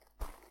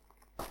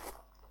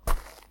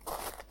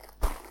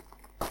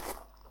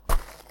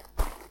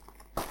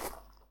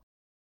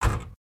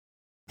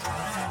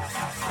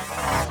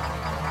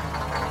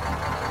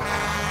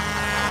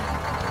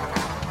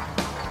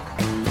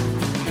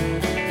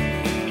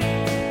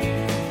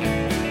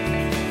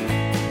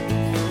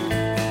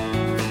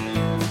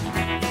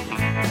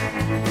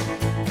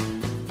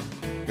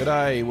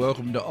G'day,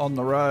 welcome to On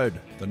The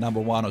Road, the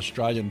 #1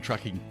 Australian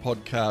trucking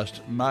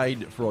podcast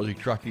made for Aussie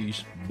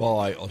truckies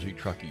by Aussie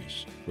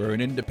truckies. We're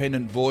an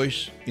independent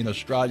voice in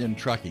Australian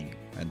trucking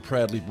and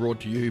proudly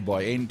brought to you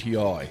by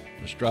NTI,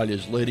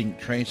 Australia's leading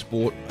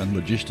transport and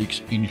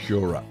logistics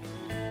insurer.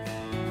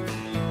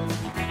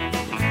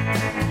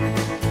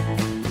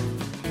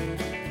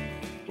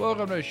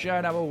 Welcome to show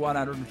number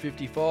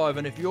 155,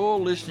 and if you're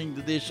listening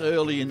to this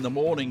early in the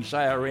morning,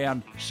 say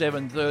around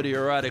 7:30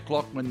 or 8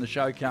 o'clock when the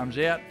show comes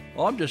out,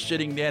 I'm just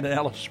sitting down in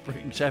Alice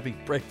Springs having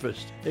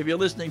breakfast. If you're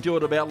listening to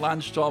it about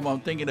lunchtime, I'm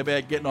thinking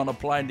about getting on a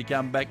plane to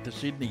come back to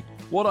Sydney.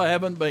 What I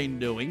haven't been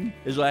doing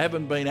is I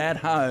haven't been at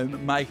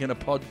home making a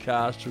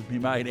podcast with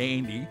my mate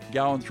Andy,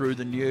 going through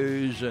the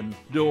news and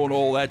doing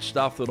all that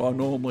stuff that I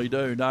normally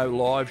do. No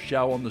live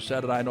show on the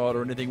Saturday night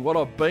or anything. What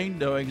I've been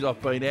doing is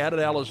I've been out at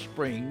Alice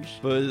Springs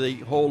for the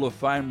Hall of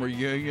Fame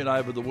reunion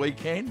over the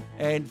weekend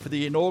and for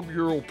the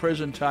inaugural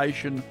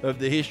presentation of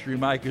the History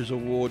Makers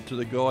Award to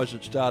the guys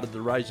that started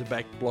the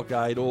Razorback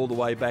blockade all the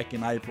way back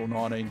in April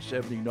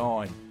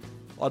 1979.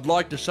 I'd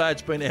like to say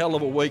it's been a hell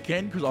of a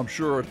weekend, because I'm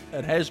sure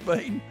it has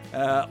been.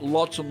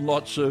 Lots and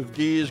lots of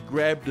gears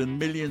grabbed and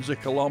millions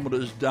of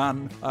kilometres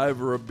done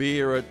over a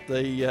beer at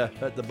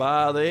the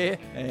bar there,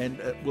 and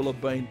it will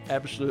have been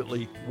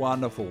absolutely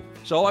wonderful.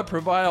 So I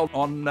prevailed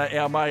on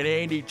our mate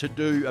Andy to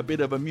do a bit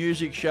of a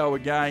music show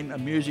again, a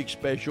music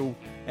special,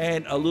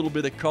 and a little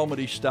bit of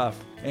comedy stuff.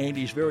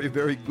 Andy's very,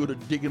 very good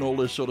at digging all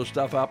this sort of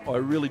stuff up. I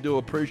really do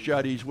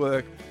appreciate his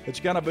work. It's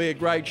going to be a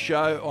great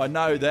show. I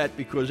know that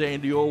because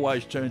Andy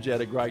always turns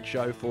out a great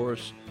show for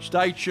us.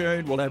 Stay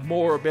tuned. We'll have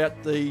more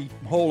about the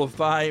Hall of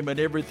Fame and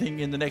everything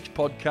in the next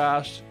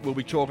podcast. We'll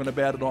be talking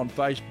about it on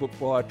Facebook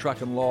via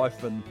Truck and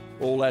Life and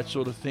all that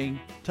sort of thing.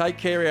 Take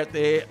care out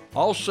there.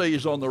 I'll see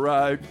you on the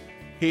road.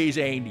 Here's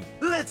Andy.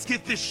 Let's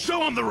get this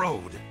show on the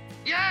road.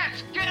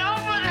 Yes, get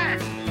on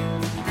with it!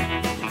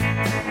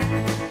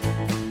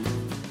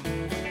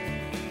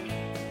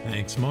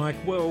 Thanks, Mike.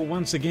 Well,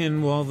 once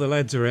again, while the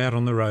lads are out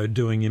on the road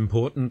doing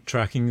important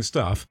trucking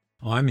stuff,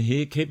 I'm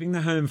here keeping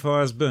the home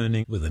fires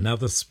burning with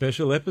another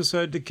special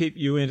episode to keep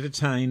you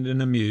entertained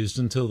and amused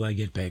until they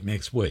get back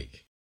next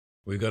week.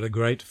 We've got a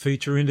great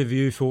feature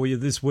interview for you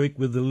this week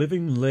with the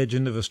living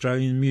legend of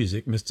Australian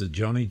music, Mr.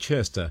 Johnny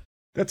Chester.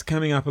 That's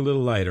coming up a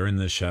little later in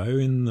the show.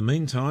 In the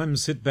meantime,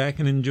 sit back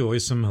and enjoy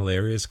some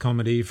hilarious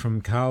comedy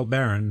from Carl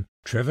Barron,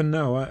 Trevor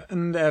Noah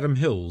and Adam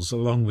Hills,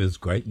 along with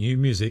great new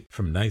music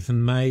from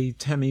Nathan May,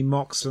 Tammy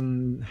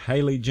Moxon,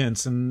 Hayley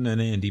Jensen and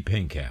Andy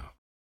Penkow.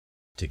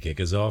 To kick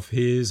us off,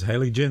 here's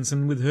Hayley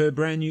Jensen with her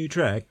brand new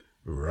track,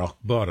 Rock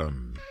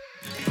Bottom.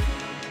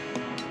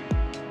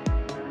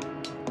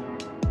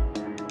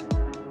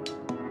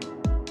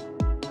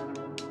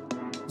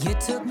 You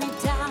took me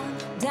down,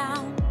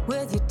 down,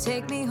 with you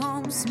take me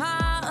home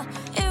smile.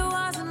 It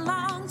wasn't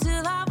long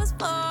till I was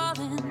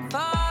falling,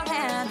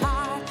 falling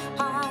hard,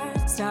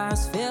 hard.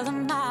 Stars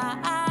filling my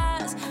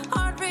eyes,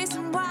 heart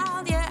racing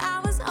wild. Yeah, I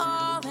was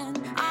all in,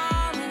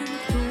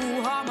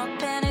 threw all my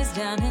pennies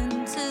down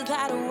into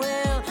that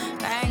well.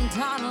 Banked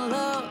on a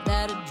love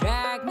that'd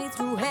drag me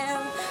through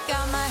hell.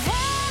 Got my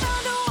head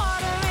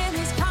underwater in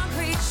these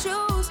concrete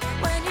shoes.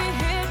 When you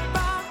hit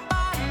rock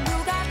bottom,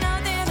 you got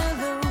nothing to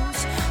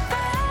lose.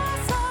 Fell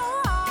so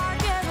hard,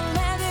 yeah, the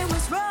landing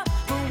was rough.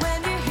 But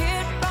when you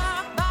hit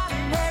rock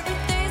bottom,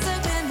 everything's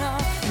looking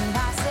up.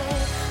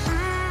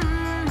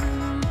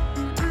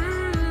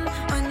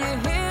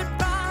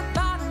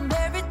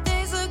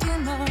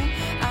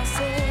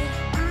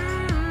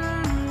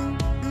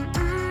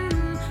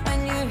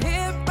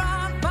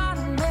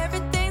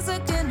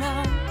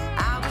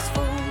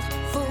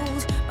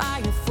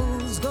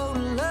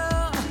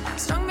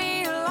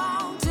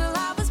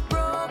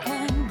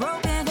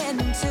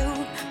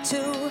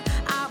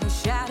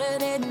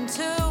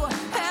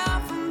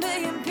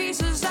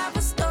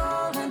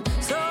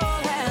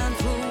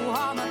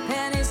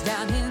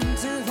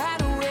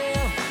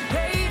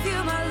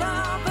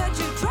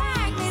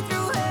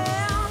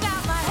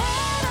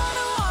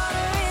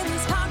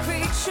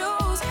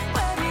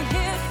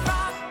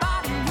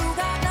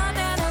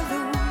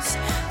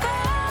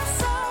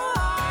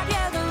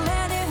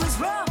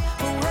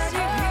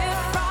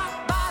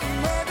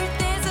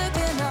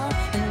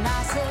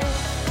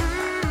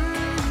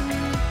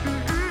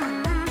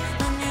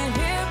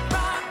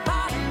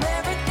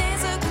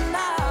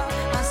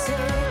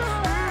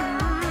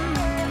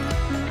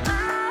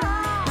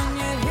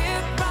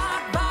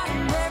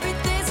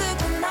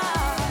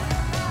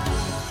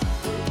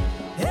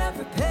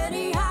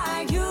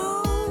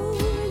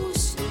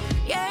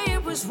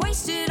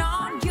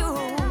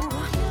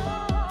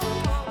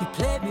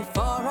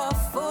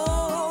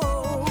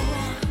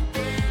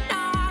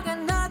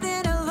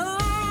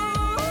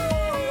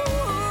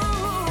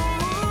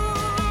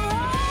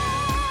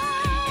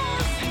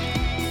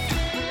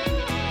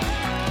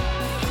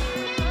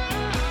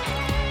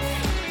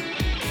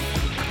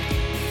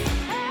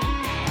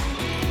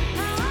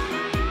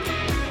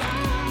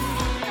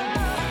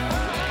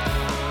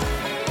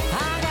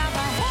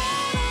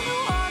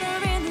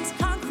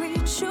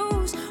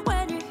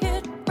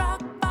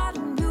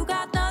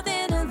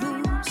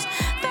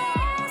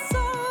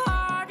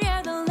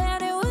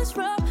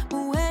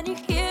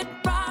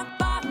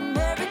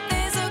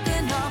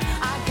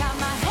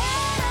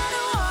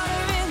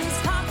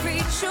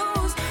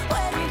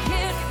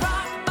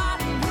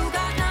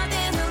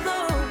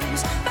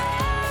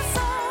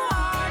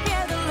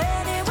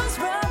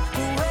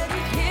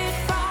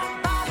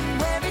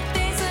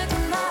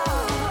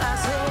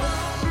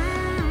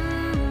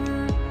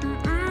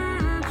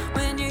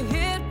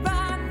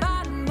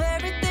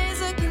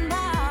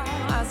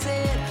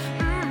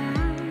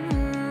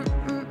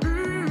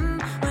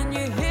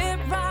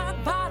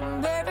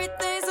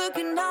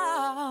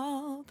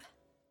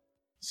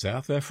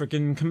 South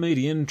African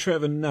comedian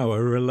Trevor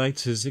Noah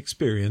relates his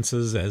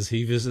experiences as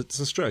he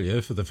visits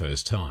Australia for the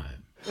first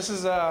time. This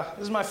is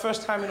my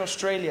first time in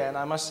Australia, and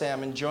I must say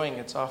I'm enjoying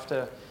it.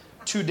 After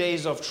 2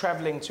 days of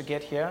traveling to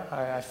get here,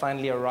 I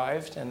finally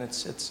arrived, and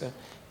it's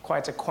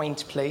quite a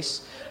quaint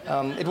place.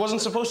 It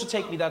wasn't supposed to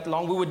take me that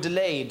long. We were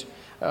delayed.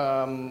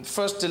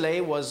 First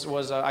delay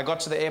was I got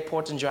to the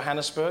airport in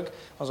Johannesburg. I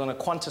was on a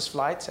Qantas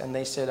flight, and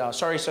they said,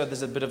 sorry, sir,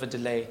 there's a bit of a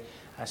delay.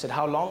 I said,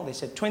 how long? They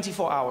said,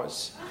 24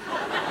 hours.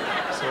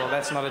 So well,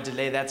 that's not a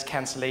delay, that's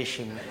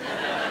cancellation.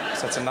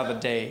 So that's another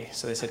day.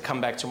 So they said,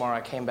 come back tomorrow.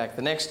 I came back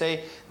the next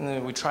day, and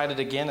then we tried it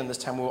again, and this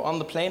time we were on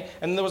the plane.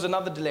 And there was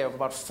another delay of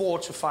about 4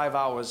 to 5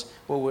 hours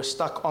where we were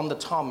stuck on the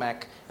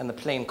tarmac, and the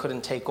plane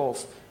couldn't take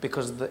off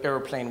because the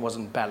airplane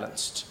wasn't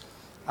balanced.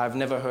 I've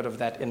never heard of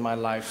that in my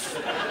life.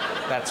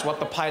 That's what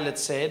the pilot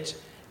said,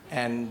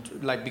 and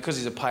because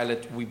he's a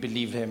pilot, we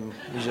believe him.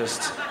 He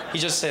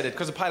just said it,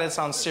 because the pilot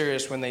sounds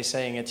serious when they're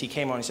saying it. He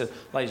came on and he said,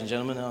 ladies and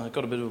gentlemen, I've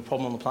got a bit of a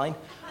problem on the plane.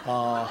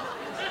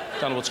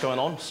 Don't know what's going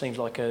on. Seems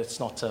like it's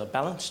not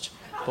balanced,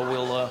 but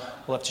we'll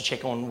have to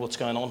check on what's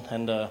going on,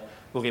 and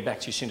we'll get back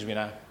to you as soon as we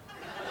know.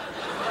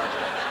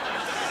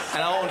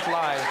 And I won't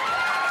lie.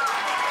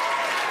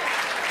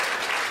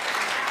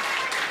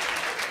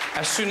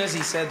 As soon as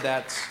he said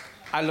that,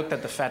 I looked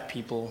at the fat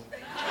people.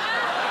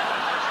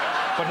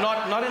 But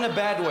not in a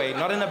bad way,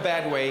 not in a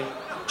bad way,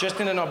 just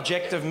in an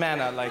objective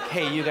manner, like,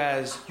 hey, you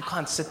guys, you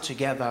can't sit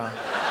together.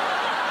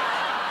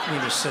 You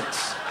need to sit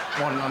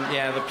one on,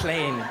 the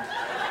plane.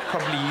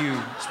 Probably you,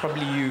 it's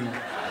probably you.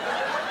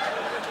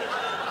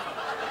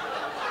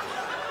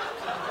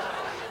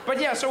 But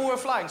yeah, so we were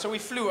flying. So we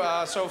flew.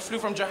 Flew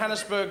from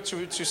Johannesburg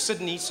to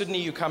Sydney. Sydney,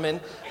 you come in,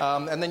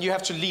 and then you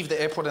have to leave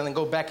the airport and then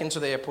go back into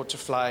the airport to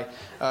fly.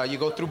 You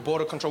go through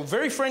border control.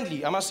 Very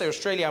friendly. I must say,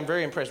 Australia, I'm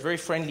very impressed. Very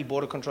friendly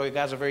border control. You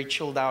guys are very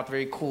chilled out,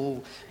 very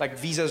cool. Like,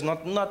 visa's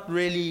not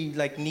really,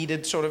 like,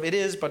 needed, sort of. It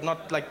is, but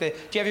not like the... Do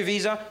you have your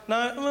visa?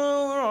 No? Oh,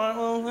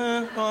 all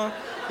right, well,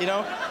 you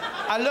know?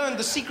 I learned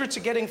the secret to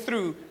getting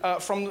through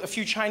from a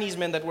few Chinese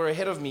men that were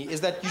ahead of me is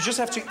that you just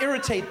have to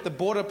irritate the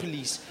border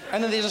police,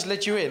 and then they just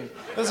let you in.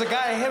 There's a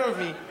guy ahead of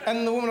me,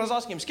 and the woman was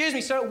asking him, excuse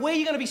me, sir, where are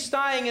you going to be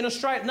staying in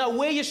Australia? No,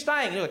 where are you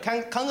staying? You're like,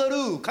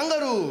 kangaroo.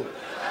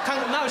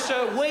 No,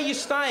 sir, where are you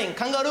staying?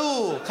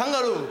 Kangaroo.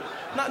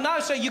 No,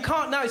 sir, you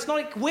can't. No, it's not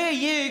like, where are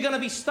you going to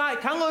be staying?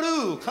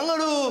 Kangaroo.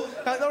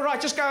 All right,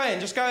 just go in. I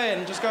just came in.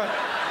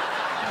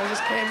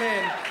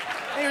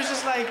 And he was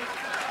just like,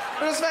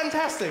 it was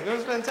fantastic.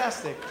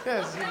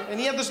 Yes. And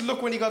he had this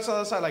look when he got to the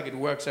other side, like it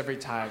works every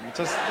time.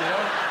 Just,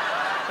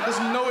 this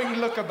knowing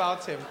look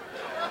about him.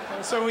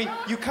 And so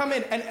you come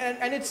in,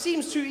 and it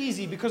seems too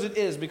easy because it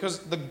is, because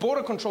the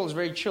border control is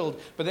very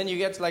chilled, but then you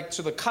get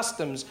to the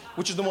customs,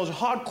 which is the most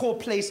hardcore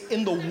place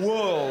in the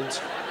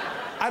world.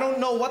 I don't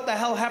know what the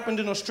hell happened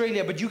in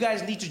Australia, but you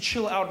guys need to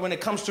chill out when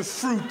it comes to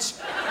fruit.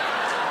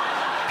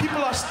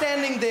 People are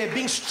standing there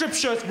being strip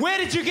shirts. Where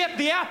did you get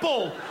the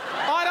apple?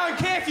 I don't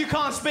care if you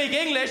can't speak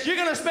English. You're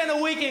going to spend a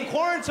week in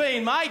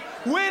quarantine, mate.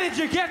 Where did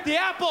you get the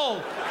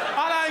apple?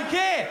 I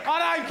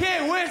don't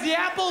care. Where's the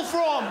apple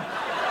from?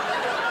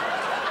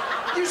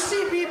 You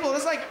see people,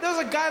 there's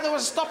a guy that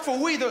was stopped for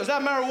weed. Is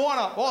that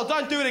marijuana? Well,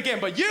 don't do it again.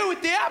 But you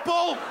with the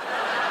apple,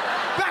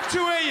 back to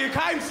where you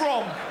came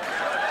from.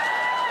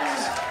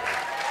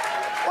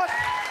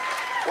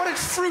 What did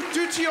fruit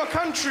do to your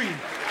country?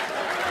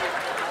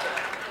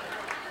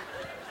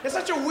 It's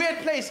such a weird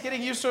place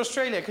getting used to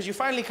Australia, because you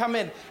finally come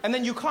in and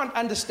then you can't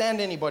understand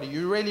anybody.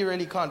 You really,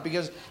 really can't,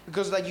 because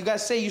like you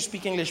guys say you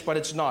speak English, but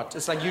it's not.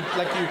 It's like you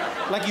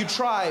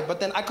try, but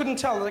then I couldn't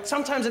tell. Like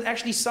sometimes it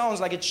actually sounds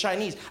like it's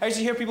Chinese. I used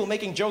to hear people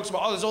making jokes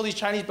about, there's all these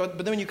Chinese, but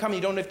then when you come, you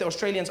don't know if the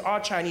Australians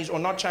are Chinese or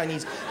not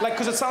Chinese. Like,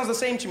 because it sounds the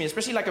same to me,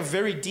 especially like a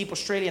very deep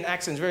Australian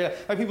accent. Very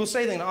like people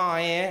say things, oh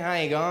yeah, how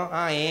you go,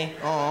 oh yeah,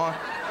 oh,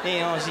 ni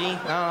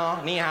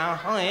hao,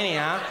 oh yeah, ni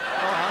hao,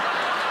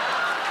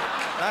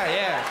 oh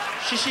yeah.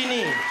 Shishi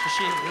ni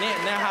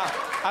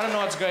hao. I don't know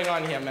what's going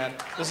on here, man.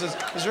 This is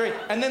very...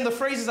 And then the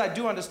phrases I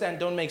do understand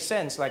don't make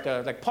sense,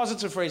 like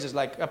positive phrases,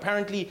 like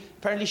apparently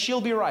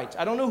she'll be right.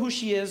 I don't know who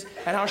she is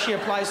and how she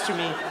applies to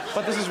me,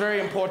 but this is very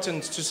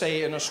important to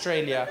say in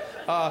Australia.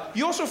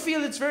 You also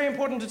feel it's very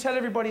important to tell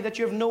everybody that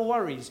you have no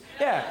worries.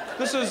 Yeah,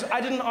 I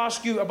didn't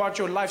ask you about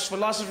your life's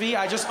philosophy,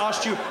 I just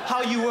asked you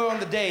how you were on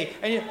the day,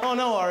 and you, oh,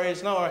 no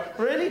worries.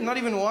 Really? Not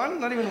even one?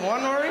 Not even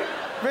one worry?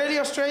 Really,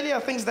 Australia?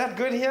 Are things that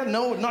good here?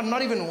 No,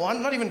 not even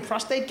one? Not even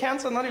prostate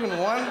cancer? Not even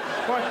one?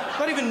 Or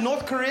not even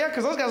North Korea?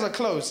 Because those guys are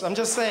close. I'm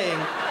just saying.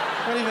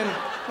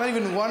 Not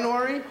even one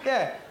worry?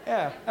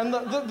 Yeah. And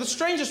the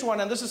strangest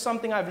one, and this is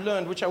something I've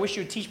learned, which I wish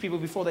you'd teach people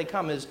before they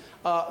come, is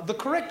the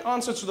correct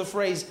answer to the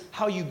phrase,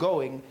 how you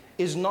going,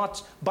 is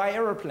not by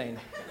aeroplane.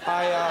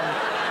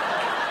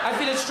 I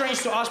feel it's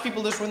strange to ask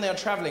people this when they're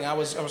traveling. I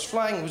was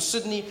flying with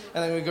Sydney,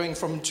 and then we were going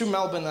to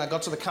Melbourne, and I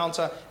got to the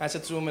counter, and I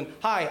said to the woman,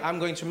 hi, I'm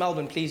going to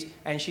Melbourne, please.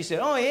 And she said,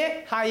 oh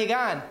yeah, how you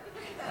going?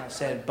 I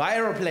said, by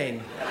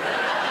aeroplane.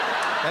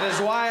 That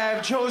is why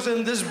I've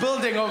chosen this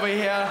building over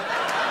here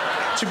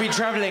to be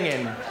traveling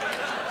in.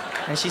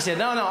 And she said,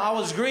 no, I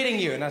was greeting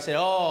you. And I said,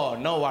 oh,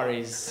 no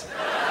worries.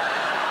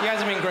 You guys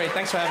have been great.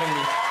 Thanks for having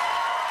me.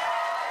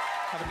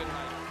 Have a good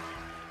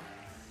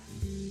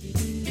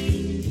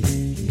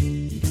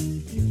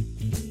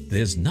night.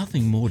 There's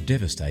nothing more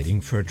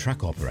devastating for a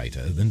truck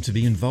operator than to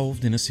be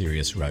involved in a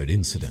serious road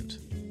incident.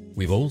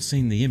 We've all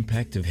seen the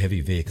impact of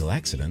heavy vehicle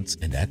accidents,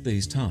 and at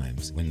these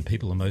times, when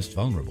people are most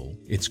vulnerable,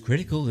 it's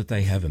critical that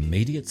they have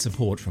immediate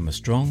support from a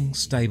strong,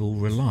 stable,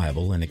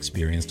 reliable and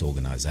experienced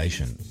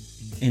organisation.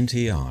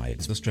 NTI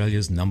is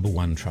Australia's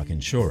 #1 truck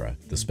insurer,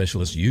 the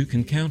specialist you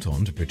can count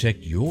on to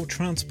protect your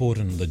transport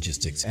and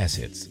logistics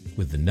assets,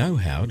 with the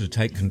know-how to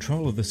take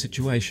control of the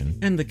situation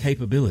and the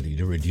capability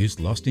to reduce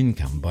lost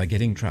income by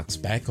getting trucks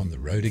back on the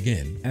road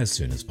again as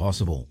soon as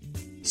possible.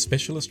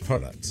 Specialist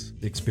products,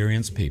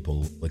 experienced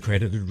people,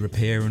 accredited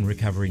repair and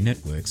recovery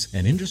networks,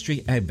 and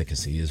industry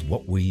advocacy is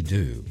what we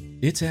do.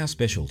 It's our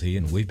specialty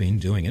and we've been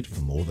doing it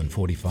for more than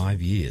 45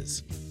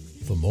 years.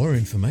 For more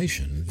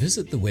information,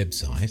 visit the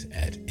website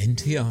at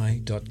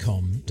nti.com.au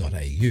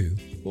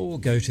or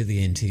go to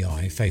the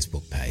NTI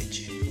Facebook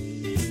page.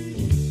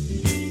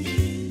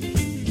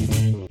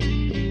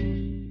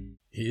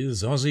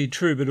 Here's Aussie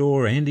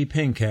troubadour Andy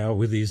Penkow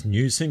with his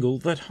new single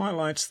that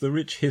highlights the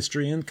rich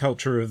history and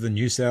culture of the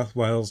New South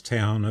Wales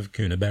town of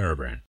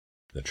Coonabarabran.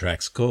 The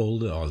track's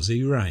called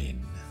Aussie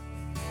Rain.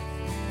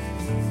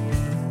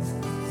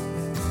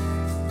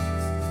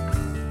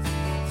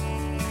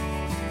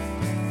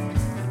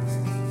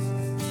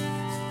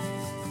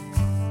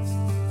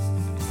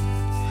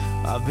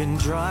 I've been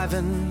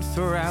driving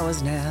for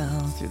hours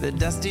now through the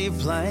dusty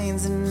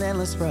plains and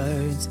endless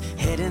roads,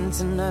 heading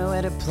to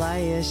nowhere to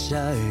play a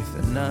show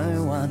for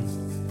no one.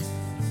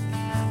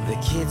 The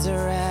kids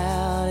are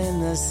out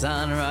in the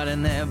sun,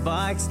 riding their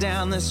bikes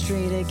down the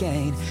street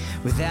again,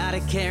 without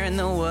a care in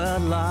the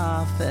world,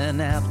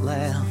 laughing out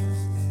loud.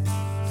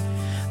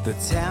 The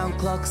town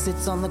clock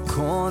sits on the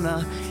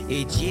corner,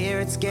 each year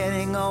it's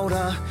getting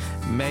older,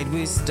 made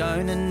with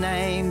stone and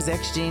names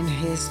etched in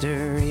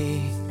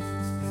history.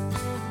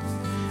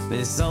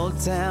 This old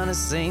town has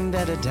seen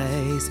better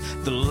days.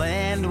 The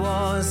land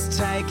was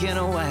taken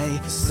away.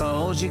 The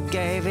soldier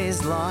gave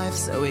his life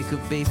so he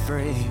could be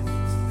free.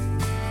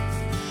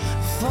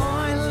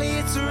 Finally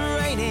it's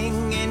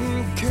raining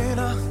in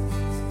Coona.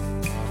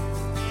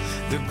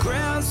 The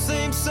ground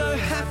seems so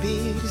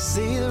happy to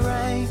see the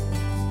rain.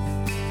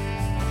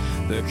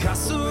 The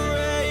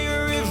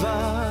Castlereagh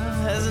River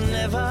has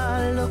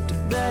never looked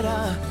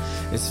better.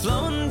 It's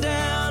flowing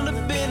down to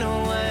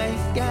Binnaway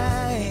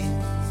Gate.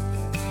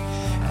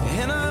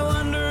 And I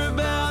wonder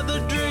about the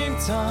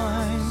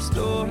Dreamtime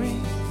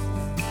story,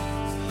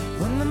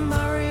 when the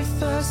Murray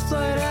first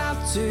flowed out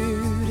to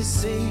the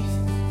sea.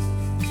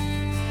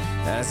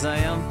 As I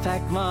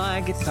unpack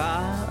my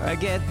guitar, I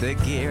get the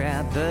gear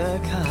out the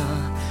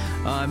car.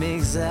 I'm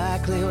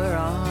exactly where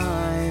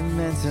I'm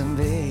meant to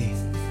be.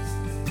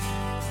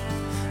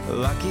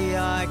 Lucky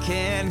I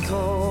can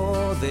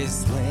call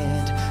this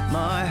land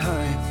my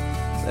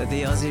home. Let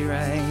the Aussie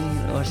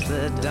rain wash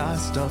the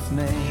dust off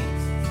me.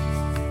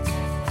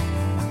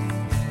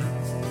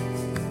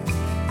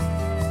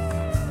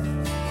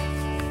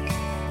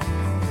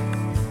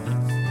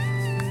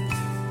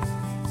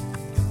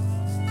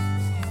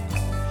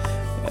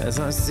 As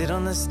I sit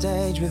on the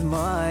stage with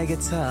my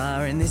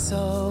guitar in this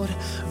old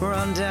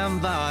run-down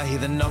bar, hear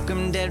the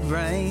knock-em-dead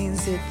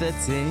rains hit the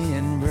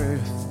tin roof.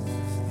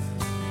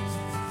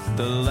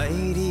 The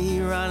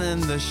lady running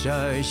the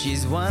show,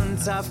 she's one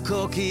tough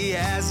cookie,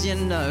 as you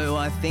know.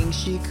 I think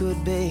she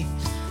could be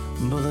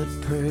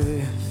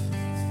bulletproof.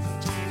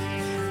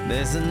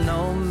 There's an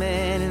old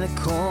man in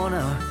the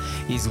corner,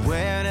 he's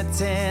wearing a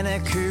tanner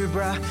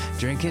Cobra,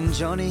 drinking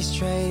Johnny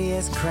Straight, he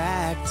has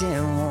cracked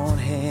and worn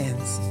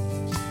hands.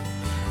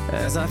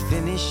 As I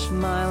finish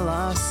my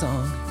last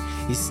song,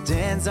 he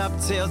stands up,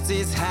 tilts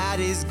his hat,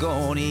 he's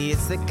gone. He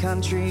hits the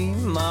country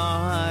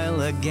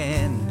mile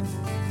again.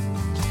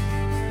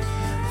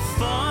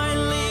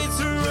 Finally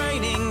it's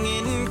raining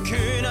in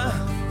Coona.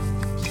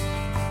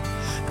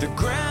 The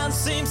ground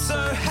seems so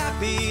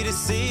happy to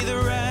see the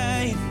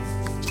rain.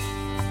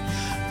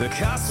 The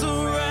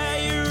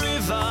Castlereagh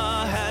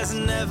River has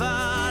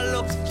never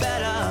looked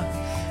better.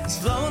 It's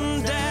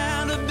flowing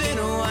down to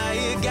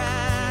Binnaway again.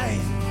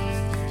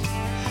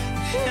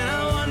 And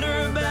I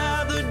wonder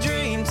about the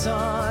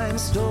Dreamtime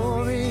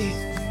story,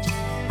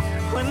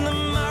 when the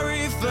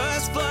Murray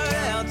first flowed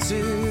out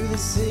to the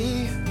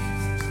sea.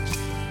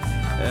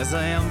 As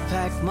I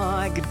unpack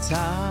my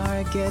guitar,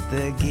 I get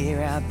the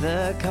gear out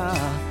the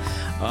car.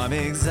 I'm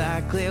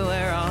exactly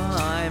where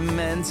I'm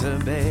meant to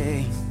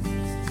be.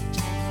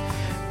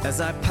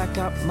 As I pack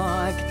up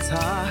my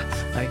guitar,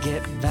 I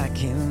get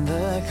back in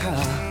the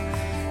car,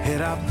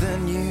 head up the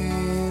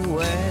new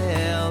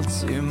well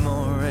to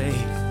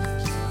Moree.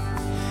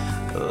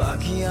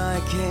 Lucky I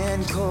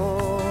can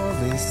call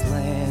this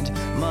land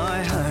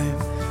my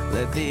home.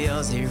 Let the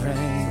Aussie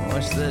rain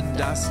wash the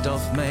dust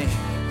off me.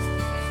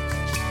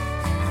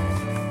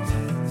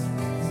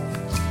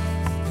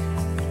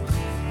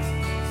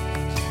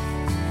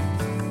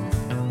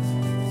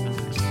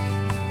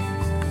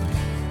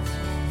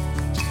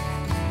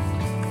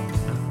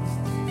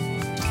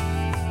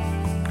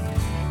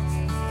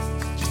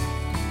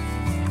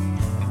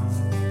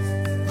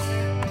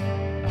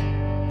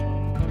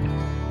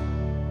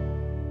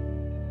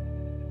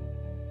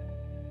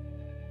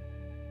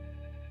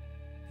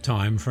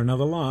 Time for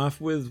another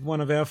laugh with one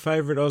of our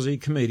favourite Aussie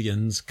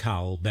comedians,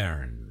 Carl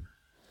Barron.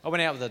 I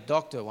went out with a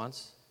doctor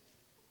once.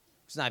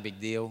 It's no big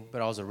deal, but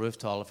I was a roof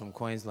tiler from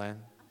Queensland.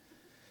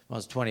 I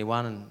was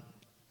 21 and I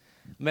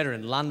met her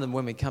in London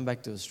when we come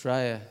back to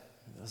Australia.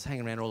 I was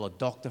hanging around all the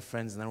doctor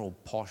friends and they're all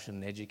posh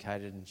and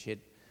educated and shit.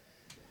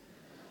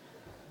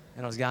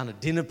 And I was going to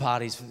dinner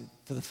parties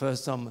for the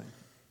first time. Do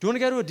you want to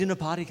go to a dinner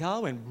party, Carl?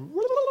 I went...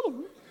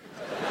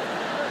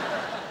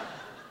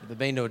 Ever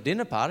been to a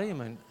dinner party? I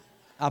mean,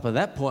 up at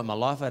that point in my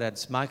life, I'd had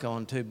smoko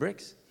on 2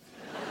 bricks.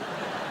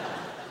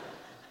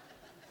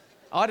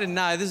 I didn't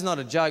know, this is not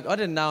a joke, I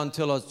didn't know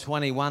until I was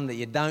 21 that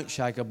you don't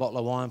shake a bottle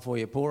of wine before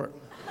you pour it.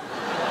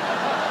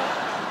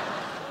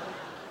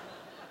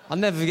 I'll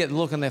never forget the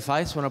look on their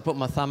face when I put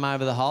my thumb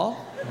over the hole.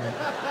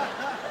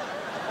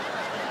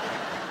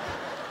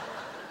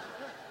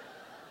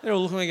 They're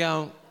all looking at me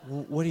going,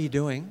 what are you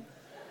doing?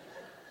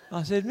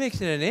 I said,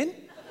 mixing it in.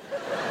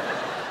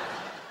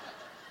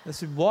 They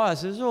said, why? I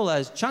said, there's all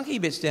those chunky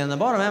bits down the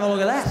bottom, have a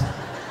look at that.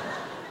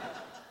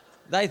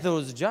 They thought it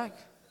was a joke.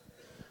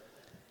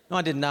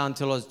 I didn't know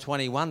until I was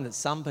 21 that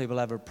some people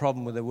have a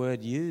problem with the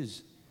word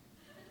use.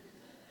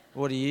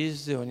 What are you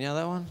doing? You know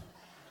that one?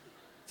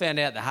 Found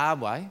out the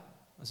hard way.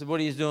 I said, what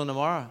are you doing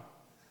tomorrow?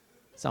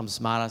 Some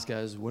smartass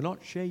goes, we're not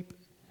sheep.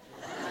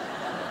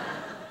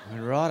 I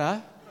went,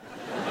 righto.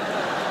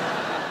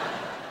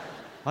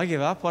 I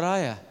give up, what are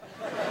you?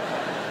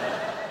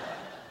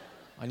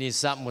 I knew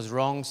something was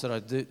wrong, so I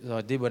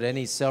did what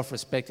any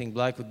self-respecting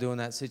bloke would do in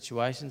that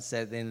situation,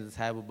 sat at the end of the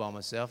table by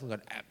myself and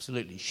got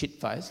absolutely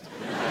shit-faced.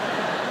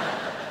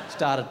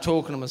 Started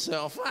talking to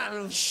myself,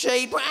 oh,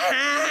 sheep.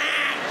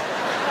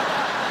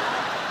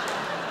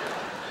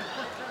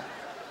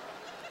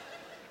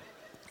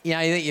 You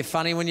know, you think you're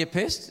funny when you're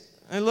pissed?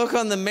 And look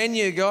on the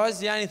menu, guys,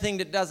 the only thing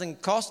that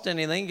doesn't cost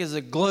anything is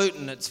the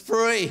gluten. It's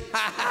free.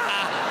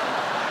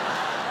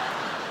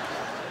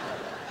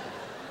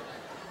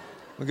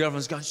 My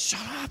girlfriend's going, shut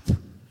up.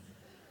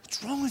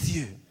 What's wrong with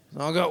you?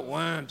 I got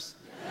worms.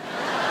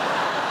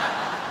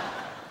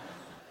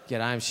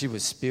 Get home, she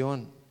was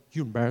spewing.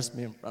 You embarrassed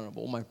me in front of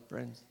all my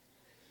friends.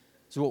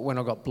 So what, when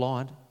I got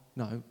blind?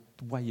 No,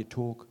 the way you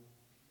talk.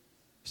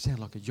 You sound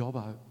like a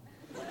yobbo.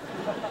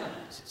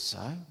 I said,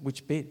 so?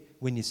 Which bit?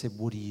 When you said,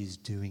 what are you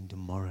doing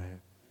tomorrow?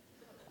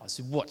 I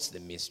said, what's the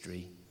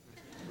mystery?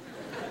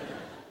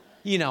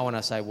 You know when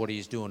I say, what are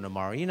you doing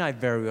tomorrow? You know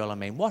very well I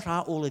mean, what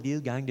are all of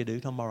you going to do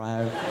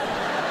tomorrow?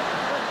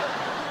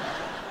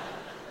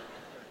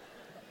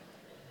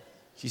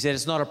 She said,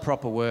 it's not a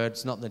proper word,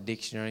 it's not in the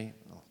dictionary.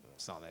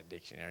 It's not in that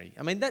dictionary.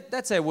 I mean,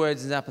 that's how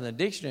words end up in the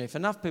dictionary. If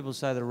enough people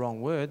say the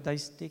wrong word, they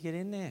stick it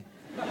in there.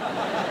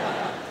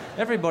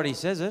 Everybody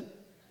says it.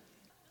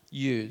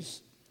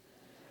 Use.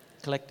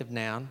 Collective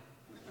noun.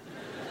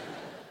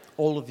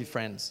 All of your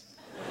friends.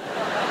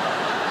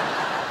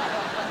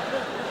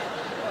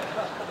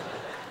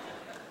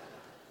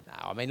 No,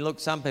 I mean, look,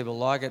 some people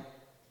like it.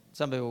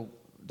 Some people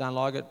don't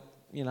like it.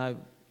 You know,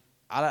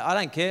 I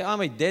don't care.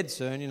 I'm dead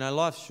soon. You know,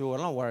 life's short.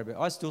 I don't worry about it.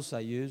 I still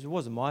say use. It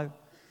wasn't my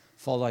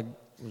fault. I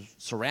was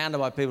surrounded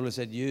by people who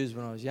said use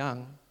when I was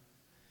young.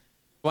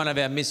 One of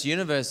our Miss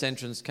Universe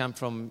entrants come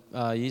from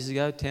years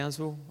ago,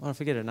 Townsville. I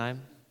forget her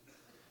name.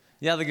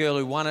 The other girl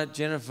who won it,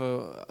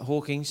 Jennifer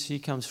Hawkins, she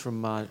comes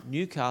from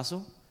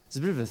Newcastle. There's a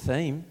bit of a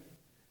theme.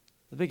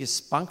 The biggest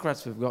spunk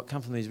rats we've got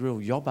come from these real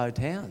yobbo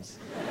towns.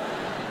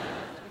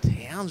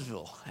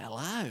 Townsville,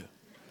 hello.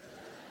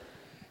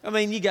 I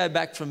mean, you go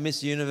back from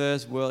Miss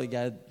Universe, well, you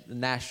go to the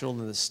national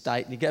and the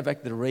state, and you go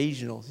back to the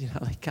regionals. You know,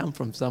 they come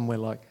from somewhere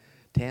like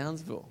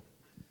Townsville.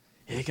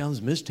 Here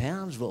comes Miss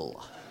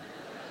Townsville.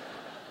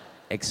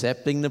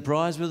 Accepting the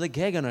prize with a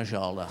keg on her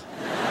shoulder.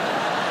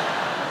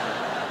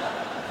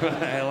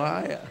 How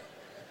are you?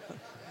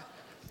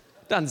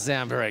 Doesn't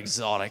sound very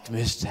exotic,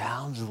 Miss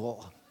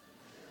Townsville.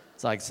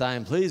 It's like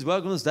saying, please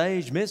welcome to the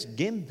stage, Miss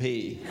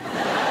Gimpy.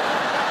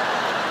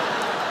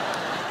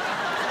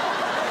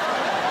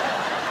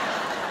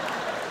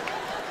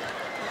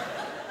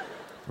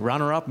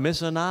 Runner-up,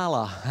 Miss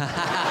Anala.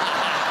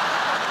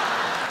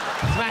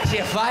 Smash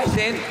your face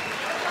in.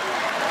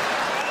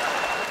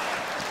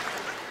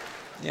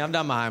 Yeah, I've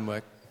done my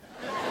homework.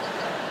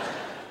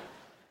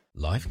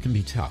 Life can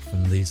be tough,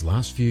 and these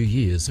last few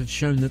years have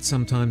shown that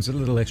sometimes a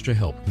little extra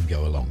help can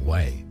go a long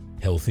way.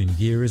 Health in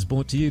Gear is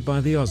brought to you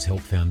by the AusHelp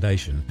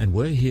Foundation, and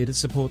we're here to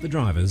support the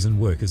drivers and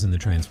workers in the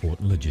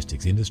transport and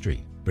logistics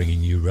industry,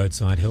 bringing you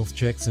roadside health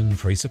checks and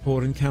free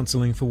support and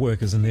counselling for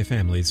workers and their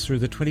families through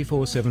the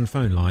 24/7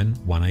 phone line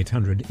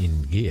 1800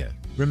 in Gear.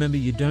 Remember,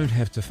 you don't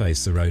have to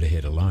face the road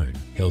ahead alone.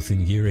 Health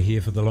in Gear are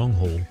here for the long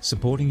haul,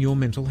 supporting your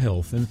mental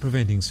health and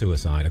preventing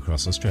suicide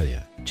across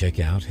Australia. Check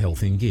out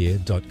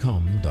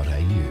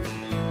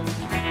healthingear.com.au.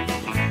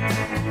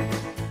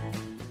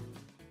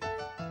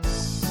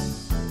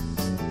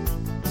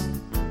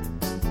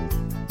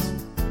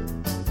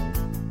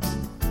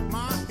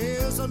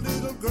 A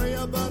little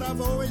grayer, but I've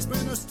always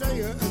been a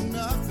stayer, and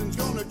nothing's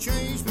gonna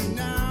change me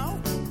now.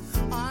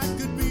 I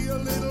could be a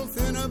little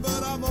thinner,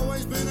 but I've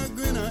always been a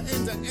grinner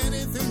into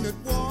anything that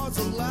was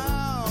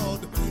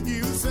allowed.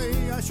 You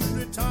say I I should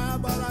retire,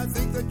 but I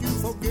think that you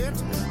forget.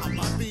 I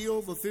might be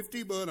over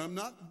 50, but I'm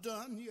not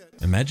done yet.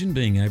 Imagine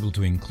being able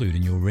to include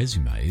in your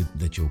resume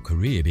that your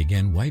career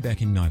began way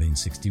back in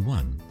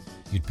 1961.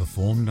 You'd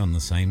performed on the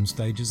same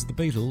stage as the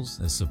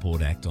Beatles as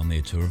support act on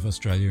their tour of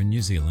Australia and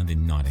New Zealand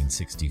in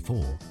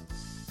 1964.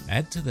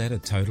 Add to that a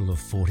total of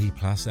 40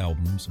 plus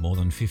albums, more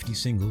than 50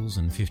 singles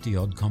and 50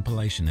 odd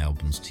compilation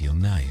albums to your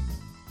name.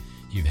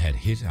 You've had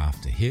hit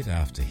after hit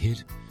after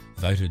hit,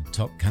 voted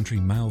top country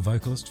male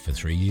vocalist for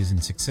 3 years in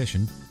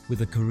succession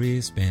with a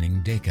career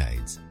spanning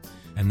decades.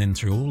 And then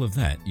through all of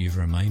that, you've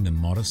remained a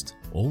modest,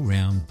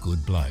 all-round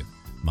good bloke,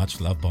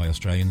 much loved by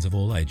Australians of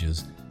all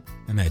ages.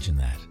 Imagine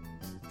that.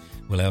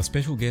 Well, our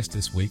special guest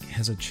this week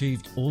has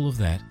achieved all of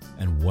that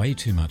and way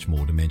too much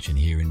more to mention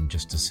here in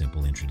just a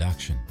simple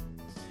introduction.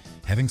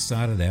 Having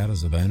started out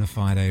as a bona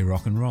fide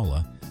rock and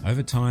roller,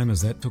 over time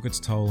as that took its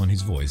toll on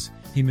his voice,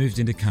 he moved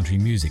into country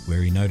music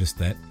where he noticed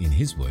that, in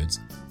his words,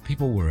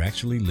 people were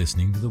actually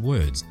listening to the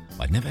words.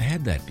 I'd never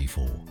had that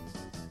before.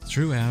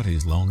 Throughout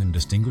his long and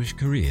distinguished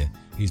career,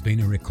 he's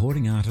been a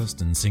recording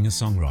artist and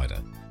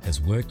singer-songwriter,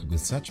 has worked with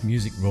such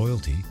music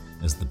royalty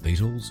as the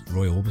Beatles,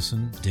 Roy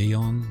Orbison,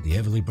 Dion, the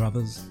Everly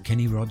Brothers,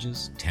 Kenny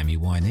Rogers, Tammy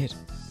Wynette,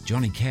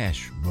 Johnny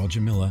Cash,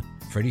 Roger Miller,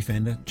 Freddie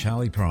Fender,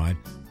 Charlie Pride.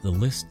 The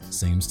list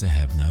seems to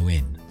have no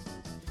end.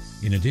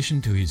 In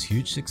addition to his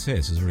huge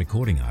success as a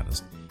recording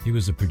artist, he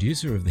was a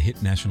producer of the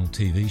hit national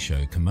TV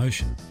show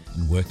Commotion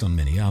and worked on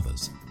many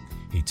others.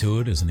 He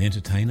toured as an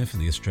entertainer for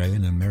the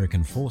Australian and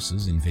American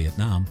forces in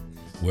Vietnam,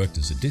 worked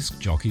as a disc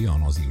jockey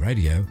on Aussie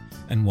radio,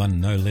 and won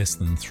no less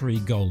than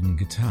 3 golden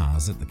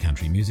guitars at the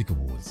Country Music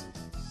Awards.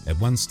 At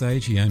one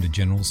stage, he owned a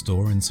general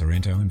store in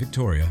Sorrento in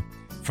Victoria,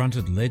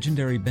 fronted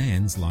legendary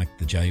bands like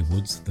the Jay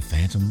Woods, the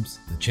Phantoms,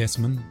 the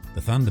Chessmen,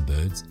 the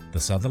Thunderbirds, the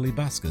Southerly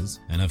Buskers,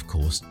 and of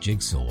course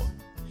Jigsaw.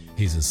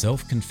 He's a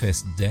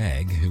self-confessed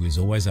dag who is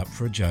always up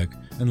for a joke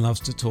and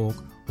loves to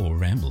talk, or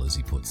ramble as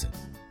he puts it.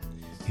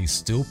 He's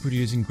still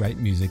producing great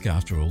music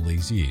after all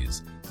these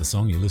years. The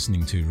song you're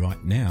listening to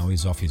right now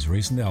is off his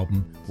recent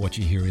album, What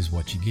You Hear Is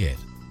What You Get.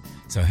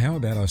 So how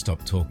about I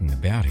stop talking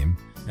about him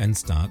and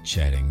start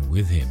chatting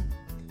with him?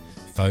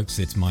 Folks,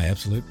 it's my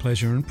absolute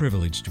pleasure and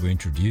privilege to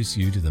introduce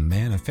you to the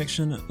man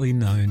affectionately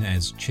known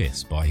as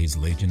Chess by his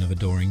legion of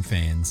adoring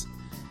fans,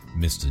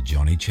 Mr.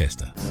 Johnny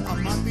Chester. I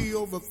might be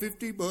over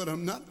 50, but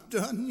I'm not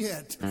done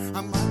yet.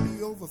 I might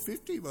be over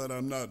 50, but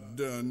I'm not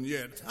done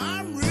yet.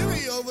 I'm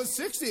really over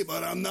 60,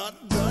 but I'm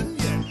not done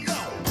yet.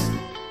 No!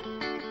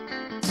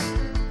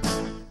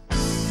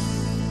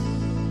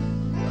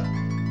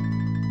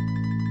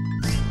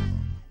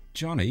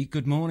 Johnny,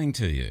 good morning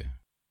to you.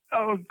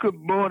 Oh, good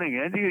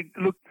morning, Andy.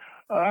 Look,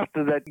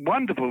 after that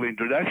wonderful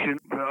introduction,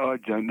 I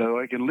don't know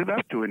I can live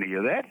up to any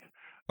of that.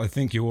 I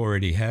think you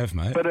already have,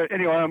 mate. But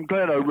anyway, I'm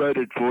glad I wrote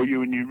it for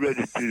you and you read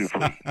it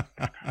beautifully.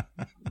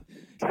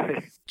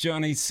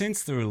 Johnny,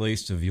 since the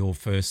release of your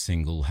first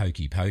single,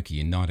 Hokey Pokey,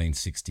 in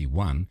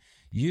 1961,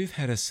 you've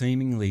had a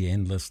seemingly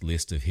endless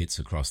list of hits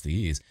across the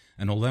years,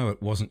 and although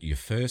it wasn't your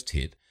first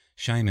hit,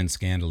 Shame and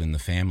Scandal in the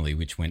Family,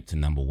 which went to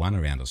number 1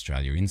 around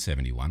Australia in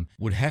 71,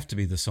 would have to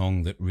be the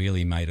song that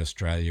really made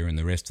Australia and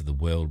the rest of the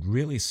world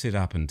really sit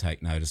up and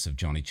take notice of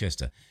Johnny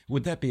Chester.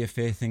 Would that be a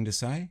fair thing to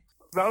say?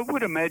 I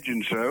would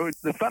imagine so.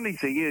 The funny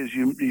thing is,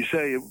 you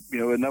say,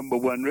 a number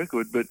 1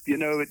 record, but,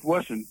 it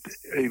wasn't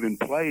even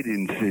played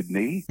in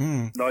Sydney.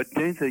 I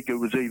don't think it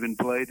was even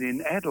played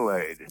in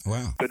Adelaide.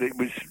 Wow. But it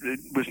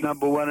was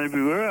number 1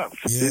 everywhere else.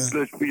 Yeah.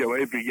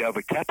 Every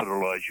other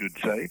capital, I should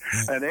say.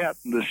 Yeah. And out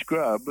in the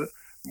scrub,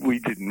 we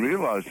didn't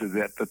realise it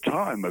at the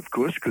time, of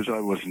course, because I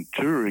wasn't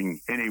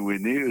touring anywhere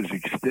near as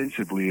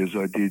extensively as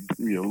I did,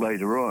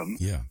 later on.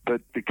 Yeah.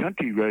 But the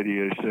country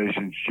radio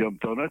stations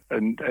jumped on it,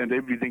 and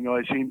everything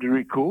I seemed to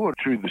record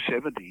through the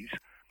 70s.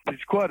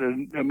 It's quite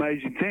an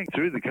amazing thing.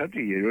 Through the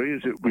country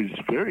areas, it was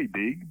very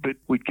big, but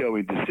we'd go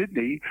into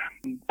Sydney,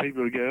 and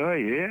people would go, oh,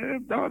 yeah,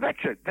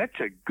 that's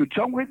a good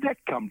song. Where'd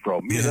that come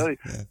from? Yeah.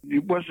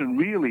 It wasn't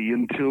really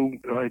until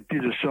I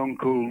did a song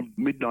called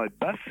Midnight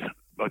Bus.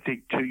 I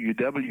think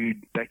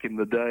 2UW back in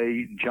the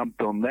day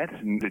jumped on that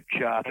and it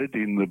charted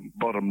in the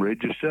bottom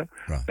register.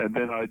 Right. And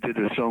then I did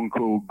a song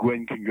called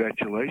Gwen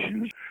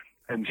Congratulations.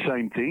 And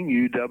same thing,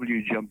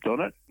 UW jumped on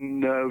it.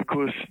 And, of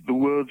course, The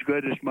World's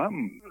Greatest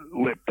Mum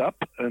leapt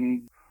up.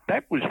 And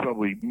that was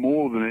probably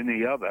more than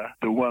any other,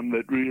 the one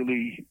that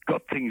really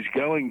got things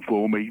going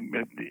for me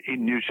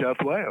in New South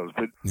Wales.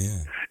 But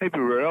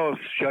everywhere else,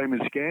 Shame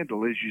and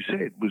Scandal, as you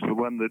said, was the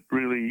one that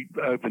really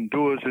opened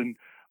doors. And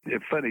a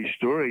funny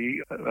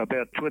story,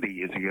 about 20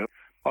 years ago,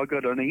 I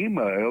got an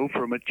email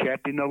from a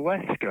chap in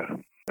Alaska,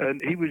 and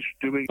he was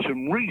doing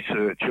some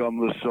research on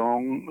the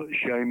song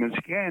Shame and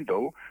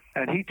Scandal,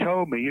 and he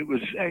told me it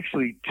was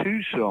actually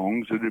 2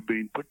 songs that had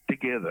been put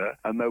together,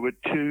 and they were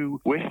 2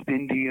 West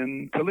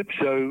Indian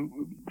calypso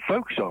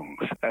folk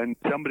songs, and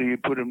somebody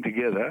had put them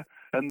together,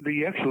 and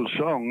the actual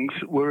songs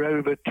were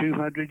over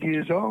 200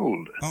 years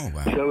old. Oh,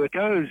 wow. So it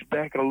goes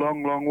back a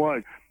long, long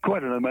way.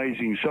 Quite an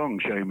amazing song,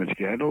 Shame and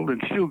Scandal,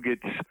 and still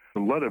gets a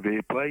lot of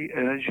airplay.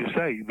 And as you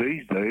say,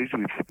 these days,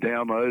 with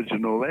downloads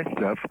and all that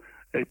stuff,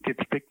 it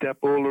gets picked up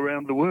all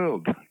around the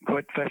world.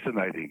 Quite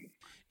fascinating.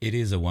 It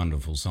is a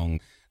wonderful song.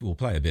 We'll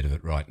play a bit of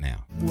it right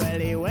now. Well,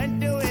 he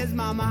went to his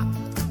mama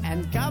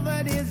and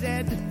covered his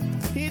head.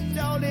 He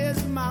told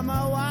his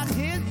mama what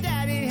his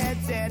daddy had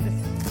said.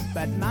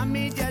 But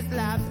mommy just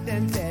laughed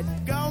and said,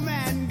 go,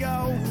 man,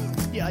 go.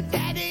 Your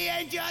daddy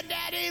ain't your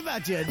daddy,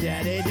 but your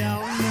daddy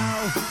don't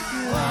know.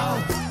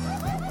 Whoa,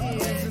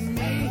 it's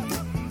me.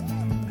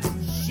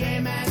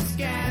 Shame and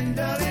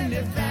scandal in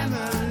the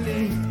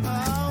family.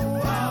 Oh,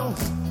 whoa,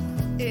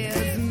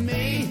 it's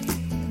me.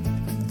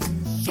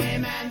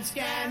 Shame and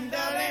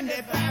scandal in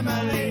the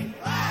family.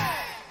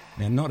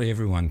 Now, not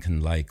everyone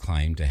can lay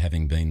claim to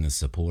having been the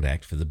support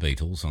act for the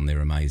Beatles on their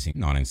amazing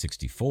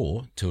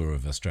 1964 tour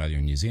of Australia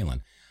and New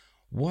Zealand.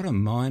 What a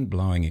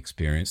mind-blowing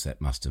experience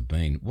that must have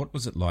been. What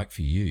was it like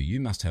for you?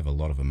 You must have a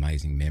lot of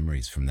amazing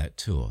memories from that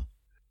tour.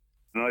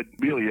 I'd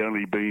really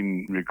only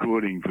been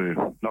recording for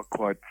not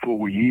quite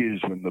 4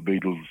 years when the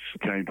Beatles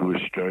came to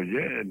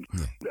Australia,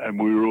 and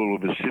we were all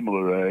of a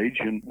similar age.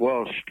 And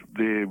whilst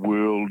their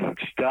world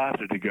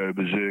started to go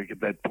berserk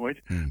at that point,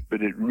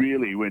 but it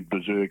really went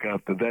berserk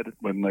after that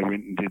when they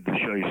went and did the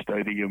Shea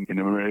Stadium in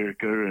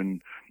America,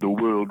 and the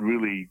world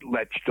really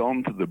latched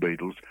on to the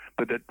Beatles.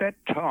 But at that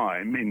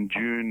time, in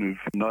June of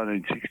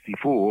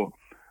 1964,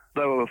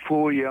 they were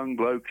 4 young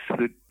blokes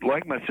that,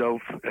 like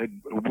myself,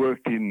 had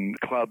worked in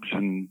clubs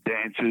and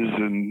dances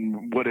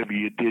and whatever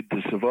you did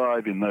to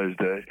survive in those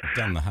days.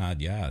 Done the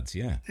hard yards,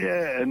 yeah.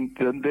 Yeah, and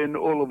then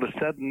all of a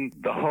sudden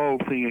the whole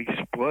thing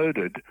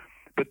exploded,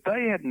 but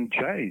they hadn't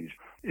changed.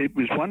 It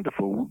was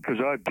wonderful because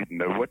I didn't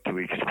know what to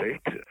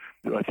expect.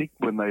 I think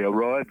when they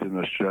arrived in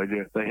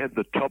Australia, they had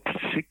the top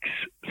 6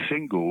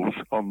 singles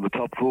on the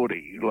top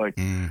 40.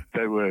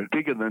 They were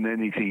bigger than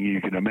anything you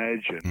can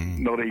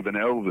imagine. Not even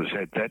Elvis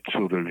had that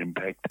sort of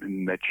impact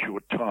in that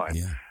short time.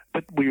 Yeah.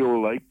 But we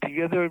all ate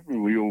together,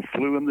 we all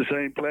flew in the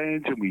same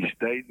planes, and we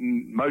stayed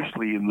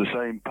mostly in the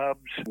same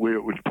pubs where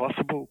it was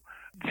possible.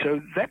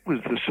 So that was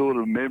the sort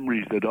of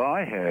memories that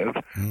I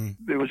have.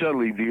 There was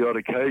only the odd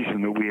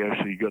occasion that we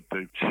actually got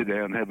to sit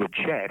down and have a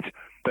chat,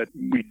 but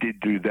we did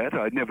do that.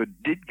 I never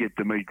did get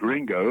to meet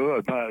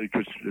Ringo,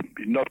 because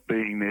not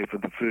being there for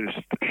the first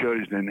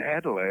shows in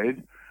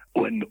Adelaide,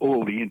 when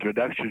all the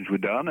introductions were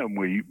done and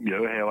we,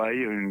 how are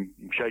you, and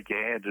shake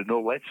your hand and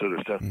all that sort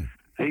of stuff.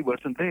 He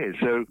wasn't there.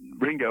 So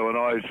Ringo and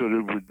I sort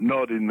of would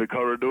nod in the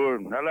corridor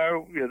and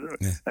hello,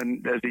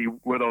 and as he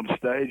went on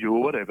stage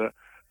or whatever,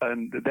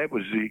 and that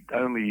was the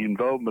only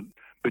involvement.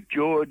 But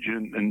George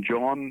and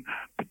John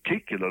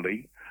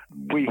particularly,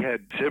 we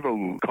had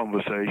several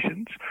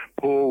conversations.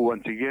 Paul,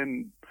 once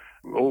again,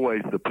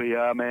 always the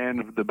PR man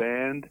of the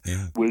band,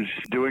 was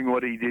doing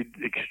what he did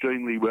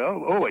extremely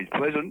well, always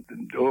pleasant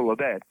and all of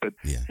that, but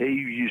he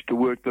used to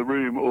work the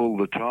room all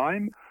the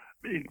time.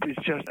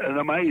 It's just an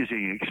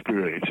amazing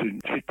experience.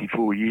 It's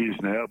 54 years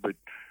now, but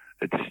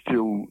it's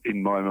still,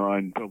 in my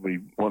mind, probably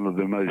one of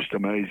the most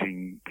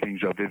amazing things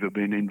I've ever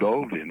been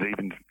involved in,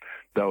 even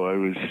though I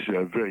was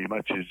very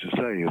much, as to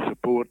say, a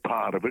support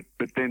part of it.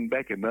 But then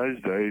back in those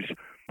days,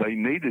 they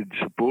needed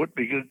support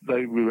because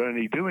they were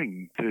only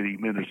doing 30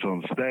 minutes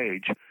on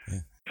stage.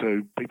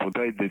 So people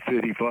paid their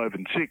 35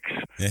 and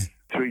 6,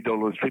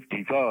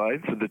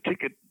 $3.55 for the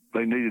ticket.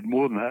 They needed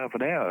more than half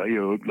an hour,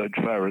 as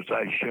far as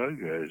a show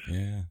goes.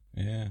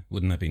 Yeah.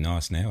 Wouldn't that be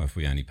nice now if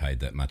we only paid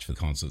that much for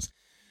concerts?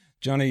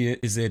 Johnny,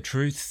 is there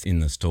truth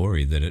in the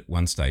story that at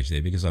one stage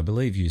there, because I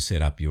believe you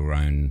set up your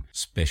own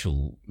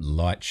special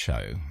light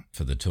show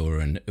for the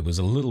tour and it was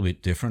a little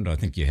bit different. I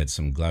think you had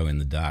some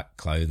glow-in-the-dark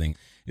clothing.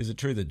 Is it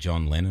true that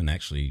John Lennon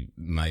actually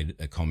made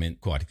a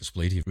comment, quite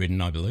expletive-ridden,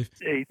 I believe?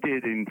 He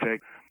did, in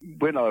fact.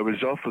 When I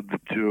was offered the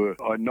tour,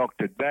 I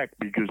knocked it back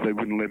because they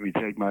wouldn't let me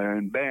take my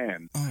own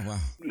band. Oh, wow.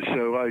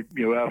 So I,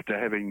 after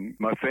having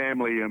my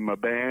family and my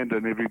band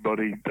and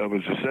everybody I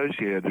was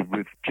associated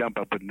with jump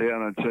up and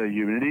down and say,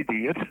 you're an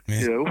idiot,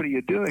 what are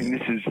you doing?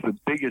 This is the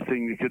biggest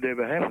thing that could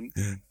ever happen.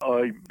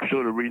 I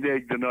sort of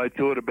reneged and I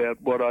thought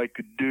about what I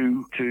could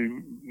do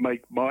to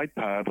make my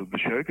part of the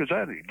show, because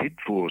I only did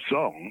 4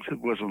 songs. It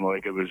wasn't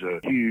like it was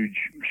a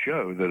huge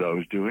show that I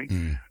was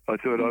doing. I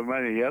thought, I'm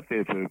only out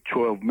there for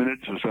 12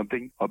 minutes or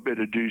something. I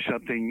better do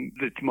something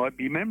that might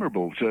be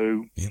memorable.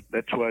 So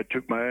that's why I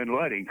took my own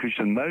lighting, because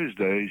in those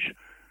days,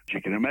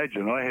 you can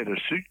imagine, I had a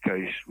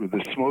suitcase with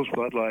a small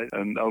spotlight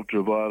and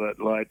ultraviolet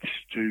lights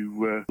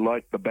to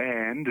light the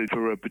band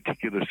for a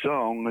particular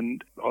song,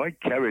 and I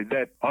carried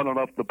that on and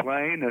off the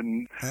plane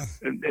and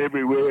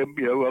everywhere,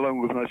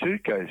 along with my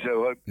suitcase.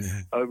 So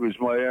I was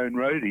my own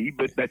roadie,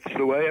 but that's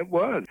the way it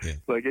was.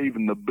 Like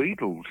even the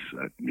Beatles,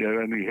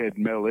 only had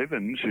Mel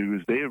Evans, who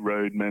was their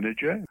road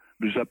manager.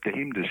 It was up to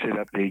him to set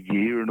up their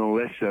gear and all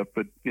that stuff,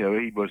 but,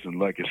 he wasn't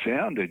like a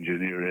sound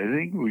engineer or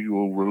anything. We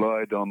all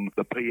relied on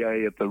the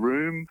PA at the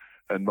room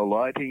and the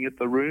lighting at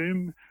the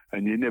room,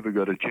 and you never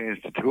got a chance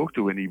to talk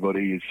to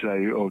anybody and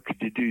say, oh, could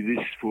you do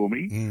this for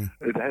me?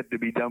 It had to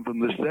be done from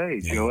the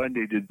stage. I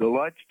needed the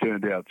lights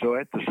turned out, so I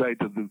had to say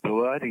to the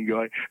lighting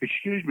guy,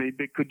 excuse me,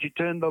 but could you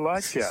turn the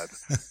lights out?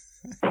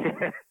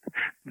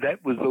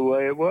 That was the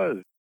way it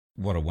was.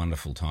 what a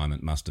wonderful time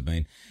it must have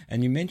been.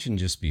 And you mentioned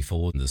just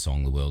before the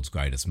song The World's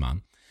Greatest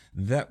Mum.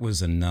 That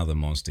was another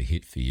monster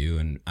hit for you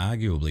and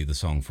arguably the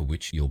song for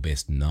which you're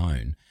best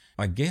known.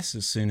 I guess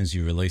as soon as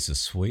you release a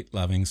sweet,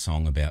 loving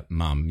song about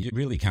mum, you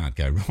really can't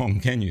go wrong,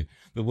 can you?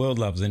 The world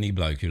loves any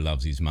bloke who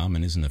loves his mum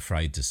and isn't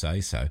afraid to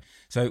say so.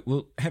 So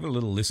we'll have a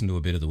little listen to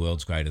a bit of The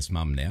World's Greatest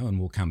Mum now and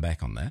we'll come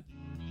back on that.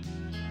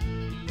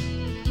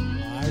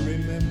 I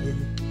remember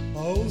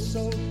oh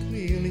so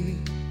clearly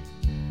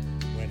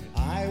when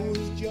I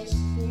was just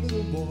a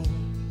little boy.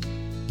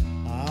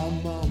 Our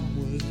mum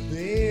was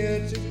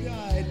there to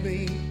guide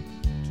me,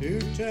 to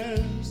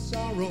turn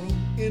sorrow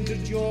into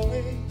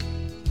joy.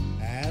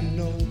 And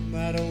no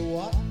matter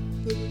what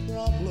the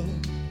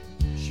problem,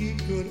 she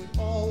could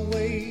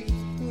always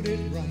put it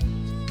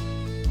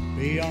right.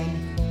 Be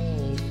on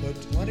call for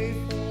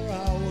 24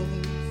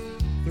 hours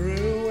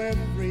through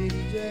every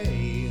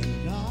day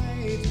and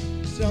night.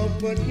 So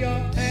put your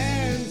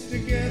hands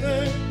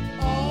together,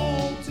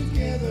 all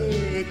together,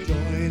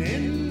 join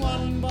in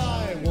one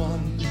by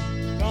one.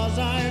 'Cause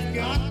I've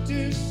got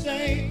to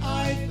say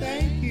I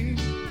thank you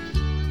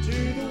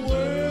to the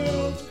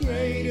world's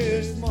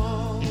greatest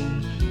mom.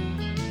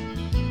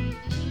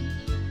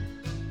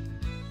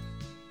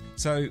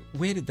 So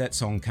where did that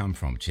song come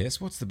from,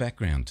 Chess? What's the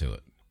background to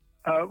it?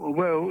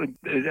 Well,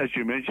 as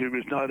you mentioned, it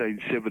was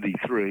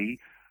 1973.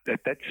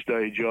 At that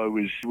stage, I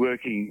was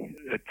working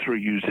at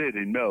 3UZ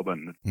in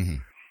Melbourne. Mm-hmm.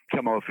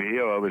 Come off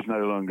air, I was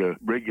no longer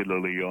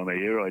regularly on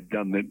air. I'd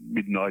done that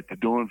midnight to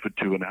dawn for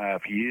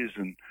 2.5 years,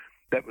 and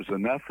that was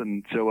enough.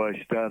 And so I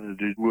started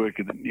to work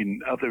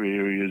in other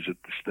areas at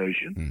the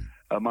station.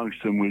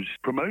 Amongst them was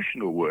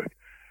promotional work.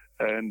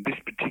 And this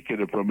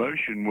particular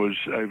promotion was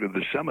over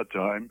the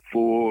summertime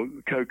for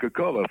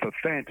Coca-Cola, for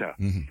Fanta.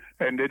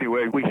 And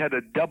anyway, we had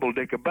a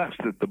double-decker bus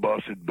that the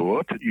boss had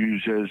bought to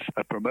use as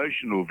a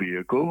promotional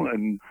vehicle.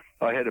 And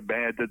I had a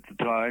band at the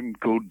time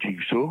called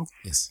Jigsaw.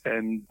 Yes.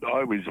 And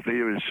I was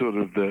there as sort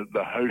of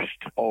the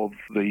host of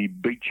the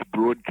beach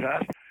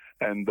broadcast.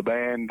 And the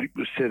band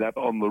was set up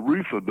on the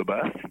roof of the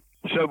bus.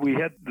 So we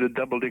had the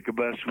double-decker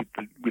bus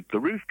with the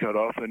roof cut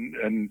off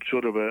and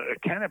sort of a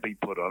canopy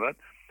put on it.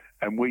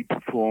 And we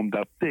performed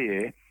up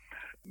there,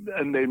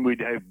 and then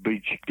we'd have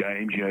beach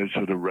games,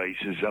 sort of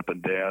races up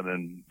and down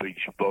and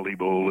beach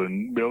volleyball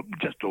and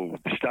just all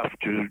stuff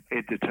to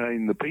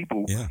entertain the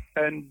people. Yeah.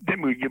 And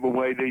then we'd give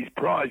away these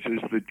prizes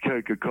that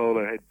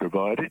Coca-Cola had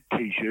provided,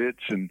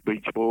 T-shirts and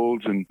beach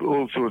balls and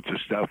all sorts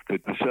of stuff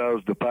that the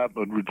sales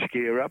department would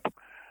scare up.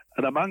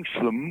 And amongst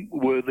them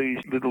were these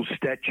little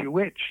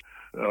statuettes.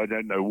 I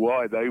don't know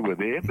why they were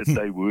there, but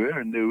they were.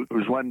 And there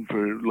was one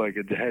for, like,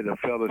 it had a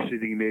fella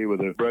sitting there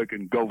with a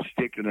broken golf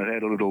stick, and it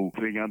had a little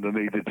thing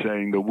underneath it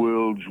saying the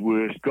world's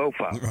worst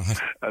golfer.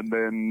 Right. And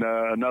then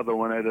another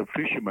one had a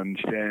fisherman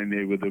standing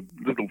there with a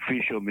little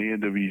fish on the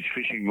end of his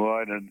fishing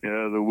line, and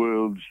the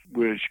world's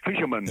worst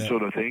fisherman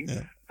sort of thing.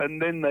 Yeah. And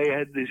then they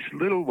had this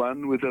little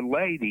one with a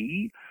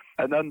lady,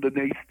 and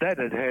underneath that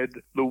it had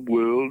the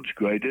world's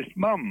greatest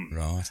mum.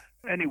 Right.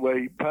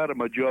 Anyway, part of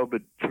my job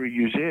at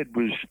 3UZ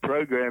was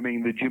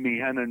programming the Jimmy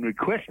Hannon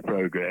request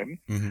program,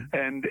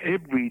 and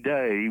every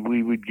day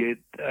we would get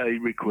a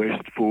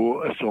request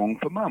for a song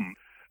for Mum.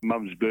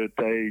 Mum's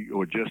birthday,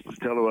 or just to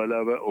tell her I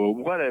love her, or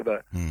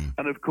whatever.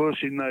 And of course,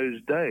 in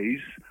those days,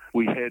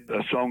 we had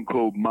a song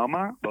called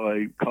Mama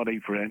by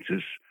Connie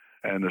Francis,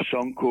 and a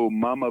song called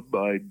Mama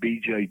by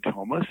B.J.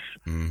 Thomas,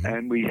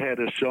 and we had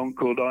a song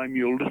called I'm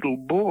Your Little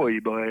Boy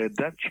by a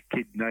Dutch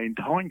kid named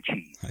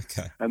Heintje.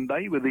 Okay. And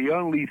they were the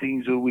only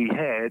things that we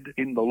had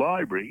in the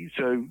library,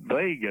 so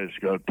they just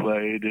got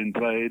played, and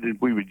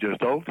we would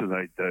just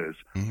alternate those.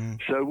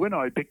 So when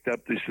I picked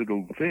up this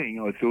little thing,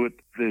 I thought,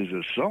 there's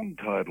a song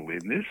title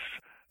in this.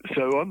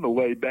 So on the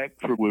way back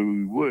from where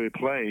we were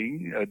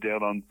playing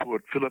down on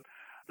Port Phillip,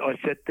 I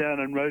sat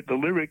down and wrote the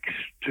lyrics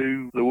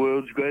to The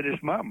World's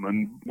Greatest Mum.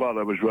 And while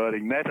I was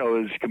writing that, I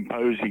was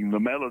composing the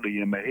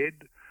melody in my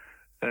head.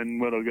 And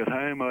when I got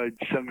home, I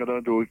sung it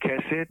onto a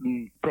cassette.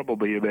 And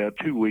probably about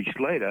 2 weeks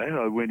later,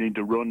 I went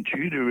into Ron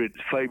Tudor at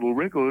Fable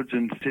Records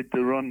and said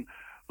to Ron,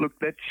 look,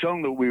 that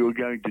song that we were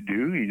going to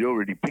do, he'd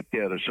already picked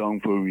out a song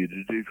for me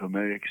to do for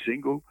my next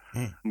single.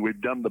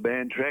 We'd done the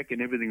band track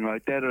and everything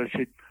like that. I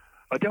said,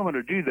 I don't want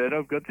to do that.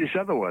 I've got this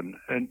other one.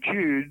 And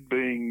Tude,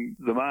 being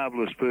the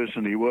marvellous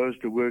person he was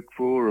to work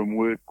for and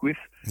work with,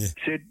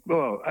 said,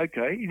 well,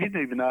 okay. He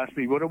didn't even ask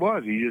me what it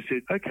was. He just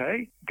said,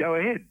 okay, go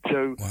ahead.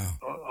 So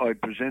I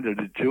presented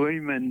it to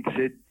him and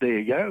said, there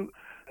you go.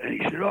 And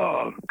he said,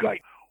 oh,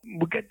 great.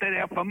 We'll get that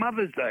out for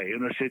Mother's Day.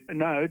 And I said,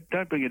 no,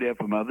 don't bring it out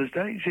for Mother's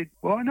Day. He said,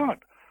 why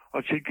not? I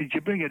said, could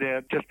you bring it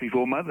out just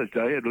before Mother's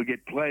Day? It'll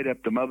get played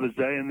up to Mother's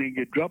Day and then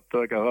get dropped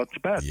like a hot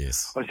spot.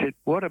 Yes. I said,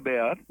 what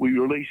about we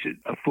release it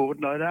a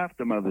fortnight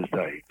after Mother's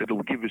Day?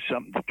 It'll give us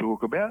something to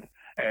talk about.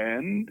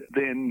 And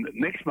then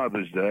next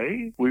Mother's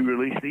Day, we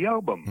release the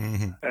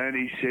album. And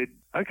he said,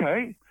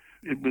 okay.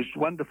 It was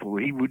wonderful.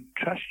 He would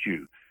trust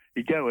you.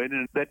 You go in,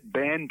 and that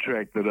band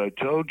track that I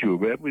told you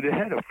about, we'd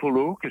had a full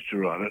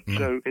orchestra on it,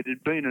 so it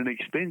had been an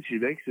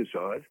expensive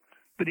exercise.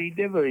 but he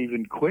never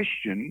even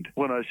questioned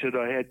when I said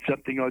I had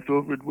something I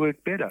thought would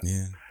work better.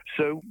 Yeah.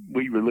 So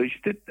we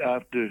released it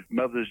after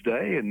Mother's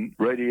Day, and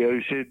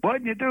radio said, why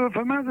didn't you do it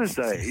for Mother's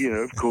Day? You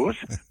know, of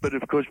course. But,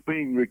 of course,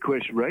 being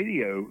request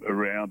radio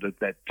around at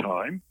that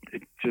time,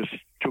 it just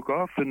took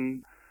off.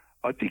 And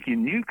I think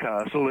in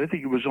Newcastle, I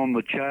think it was on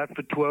the chart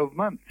for 12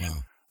 months. Wow.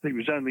 I think it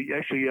was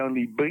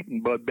only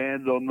beaten by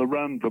Band on the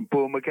Run from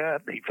Paul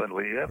McCartney,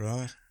 funnily enough.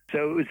 Right.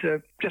 So it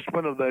was just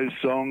one of those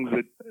songs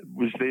that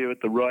was there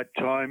at the right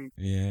time.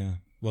 Yeah.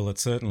 Well, it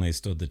certainly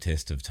stood the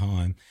test of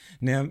time.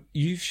 Now,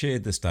 you've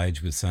shared the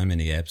stage with so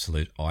many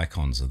absolute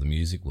icons of the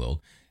music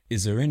world.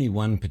 Is there any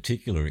one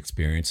particular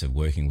experience of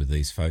working with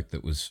these folk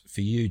that was,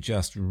 for you,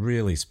 just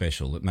really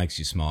special, that makes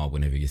you smile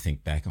whenever you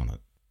think back on it?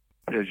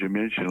 As you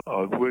mentioned,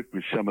 I've worked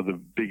with some of the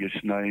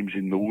biggest names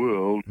in the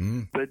world,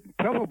 but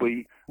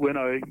probably when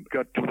I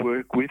got to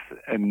work with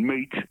and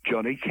meet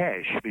Johnny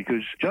Cash,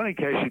 because Johnny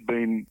Cash had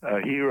been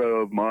a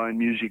hero of mine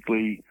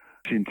musically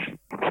since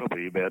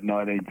probably about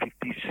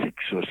 1956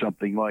 or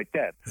something like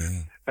that.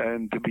 Yeah.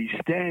 And to be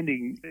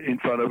standing in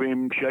front of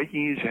him,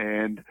 shaking his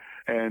hand,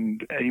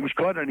 and he was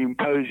quite an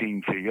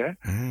imposing figure.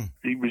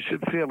 He was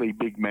a fairly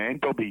big man,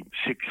 probably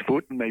 6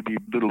 foot, maybe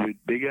a little bit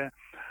bigger.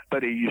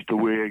 But he used to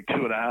wear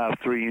 2.5,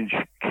 3-inch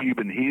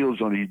Cuban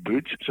heels on his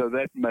boots, so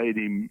that made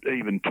him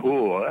even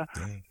taller.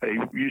 He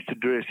used to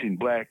dress in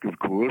black, of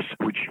course,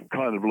 which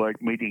kind of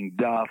like meeting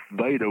Darth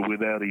Vader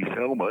without his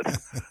helmet.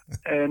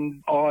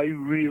 And I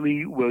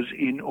really was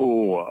in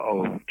awe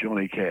of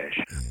Johnny Cash.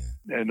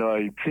 And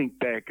I think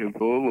back of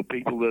all the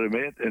people that I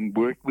met and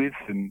worked with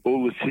and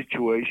all the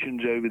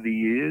situations over the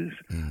years,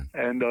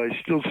 and I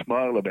still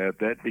smile about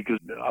that because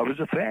I was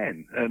a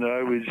fan and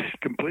I was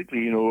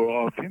completely in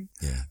awe of him.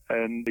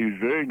 And he was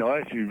very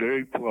nice, he was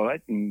very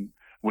polite, and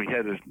we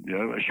had a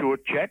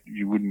short chat.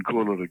 You wouldn't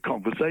call it a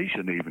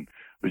conversation even.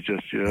 It was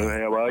just,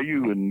 how are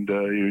you, and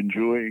you're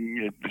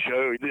enjoying the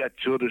show, that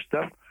sort of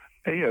stuff.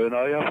 And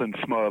I often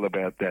smile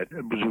about that.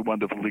 It was a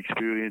wonderful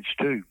experience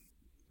too.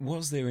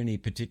 Was there any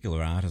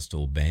particular artist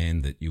or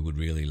band that you would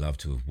really love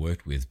to have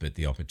worked with, but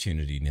the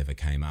opportunity never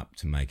came up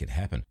to make it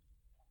happen?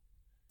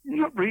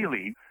 Not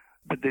really,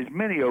 but there's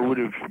many I would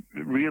have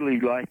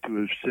really liked to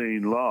have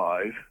seen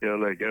live.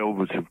 Like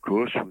Elvis, of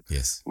course,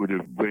 would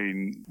have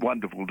been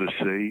wonderful to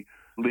see.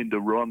 Linda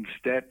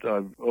Ronstadt,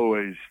 I've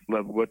always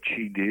loved what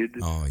she did.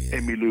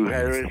 Emmylou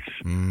Harris.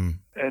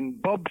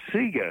 And Bob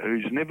Seger,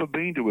 who's never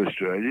been to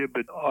Australia,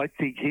 but I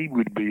think he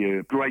would be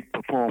a great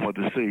performer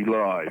to see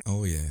live.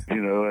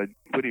 I'd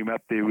put him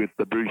up there with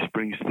the Bruce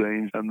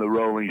Springsteens and the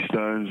Rolling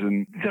Stones,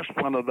 and just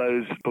one of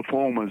those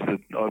performers that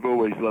I've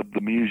always loved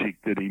the music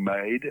that he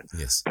made.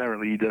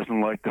 Apparently he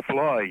doesn't like to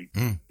fly.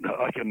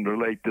 I can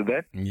relate to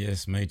that.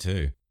 Yes, me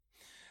too.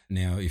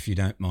 Now, if you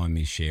don't mind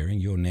me sharing,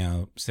 you're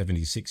now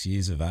 76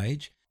 years of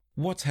age.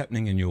 What's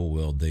happening in your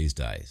world these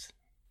days?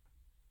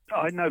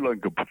 I no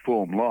longer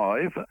perform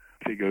live. I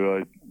figure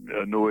I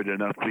annoyed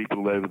enough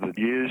people over the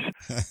years.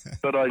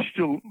 But I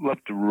still love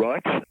to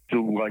write,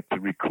 still like to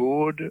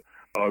record.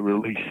 I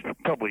release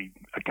probably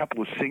a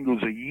couple of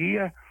singles a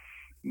year.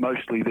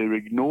 Mostly they're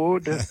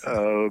ignored.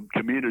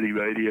 Community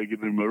radio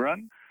give them a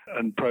run.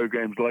 And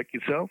programs like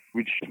yourself,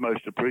 which is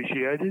most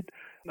appreciated.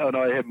 And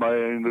I have my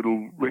own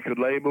little record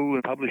label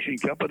and publishing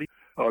company.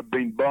 I've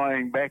been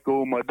buying back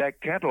all my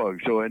back catalogue,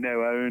 so I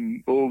now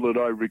own all that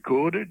I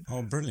recorded.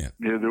 Oh, brilliant.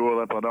 Yeah, they're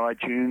all up on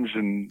iTunes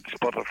and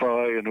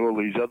Spotify and all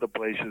these other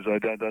places I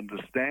don't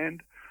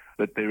understand.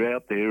 But they're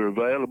out there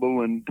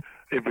available, and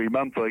every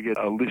month I get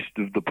a list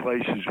of the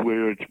places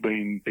where it's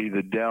been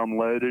either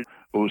downloaded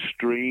or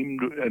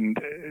streamed, and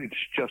it's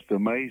just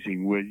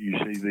amazing where you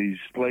see these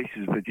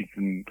places that you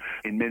can,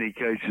 in many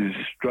cases,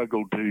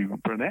 struggle to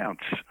pronounce.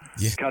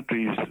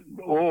 Countries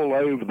all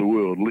over the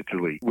world,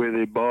 literally, where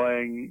they're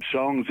buying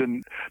songs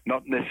and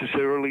not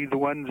necessarily the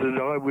ones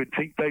that I would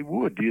think they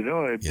would.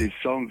 There's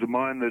songs of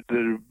mine that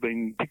have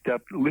been picked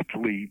up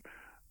literally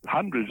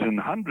hundreds and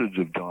hundreds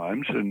of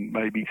times, and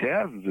maybe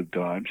thousands of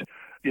times.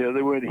 They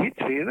weren't hits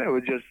here. They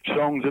were just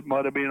songs that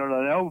might have been on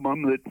an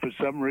album that for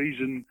some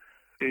reason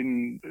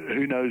in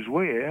who knows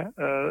where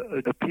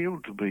it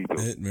appealed to people.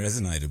 It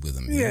resonated with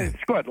them. Yeah,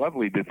 it's quite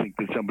lovely to think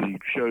that somebody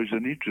shows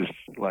an interest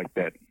like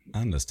that.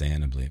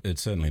 Understandably. It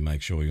certainly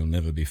makes sure you'll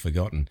never be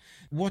forgotten.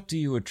 What do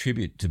you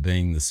attribute to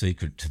being the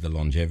secret to the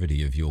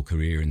longevity of your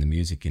career in the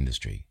music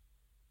industry?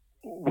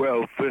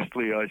 Well,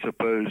 firstly, I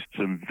suppose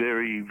some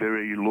very,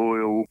 very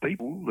loyal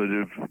people that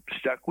have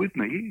stuck with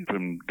me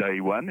from day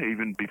one,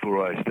 even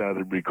before I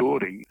started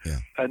recording.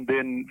 And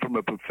then from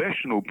a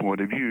professional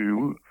point of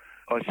view,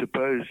 I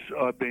suppose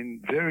I've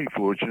been very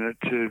fortunate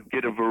to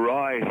get a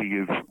variety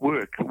of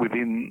work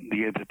within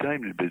the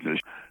entertainment business.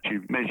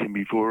 You've mentioned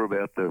before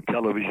about the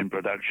television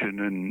production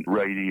and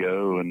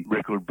radio and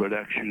record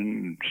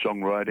production and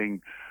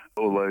songwriting,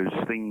 all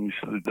those things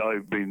that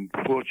I've been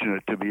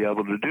fortunate to be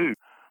able to do.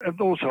 And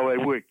also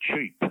I work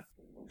cheap.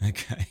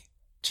 Okay.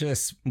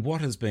 Jess, what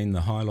has been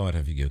the highlight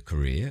of your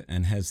career,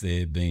 and has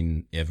there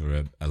been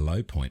ever a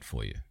low point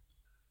for you?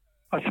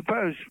 I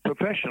suppose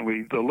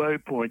professionally the low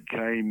point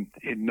came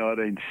in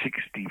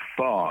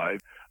 1965.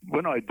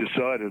 When I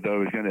decided I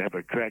was going to have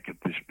a crack at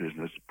this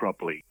business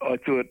properly, I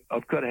thought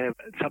I've got to have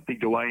something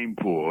to aim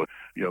for,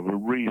 a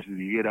reason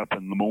to get up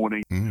in the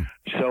morning.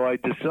 So I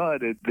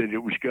decided that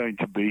it was going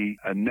to be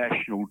a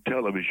national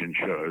television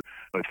show.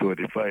 I thought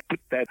if I put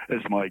that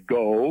as my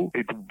goal,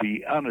 it would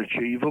be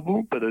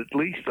unachievable, but at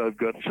least I've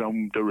got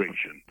some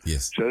direction.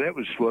 Yes. So that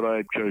was what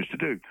I chose to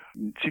do.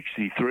 In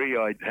 1963,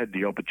 I had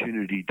the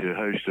opportunity to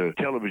host a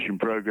television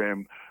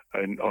program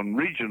on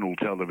regional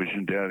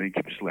television down in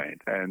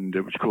Gippsland, and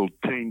it was called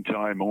Teen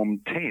Time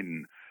on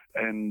 10.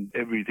 And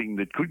everything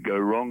that could go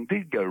wrong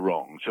did go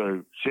wrong.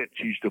 So sets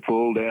used to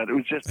fall down. It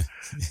was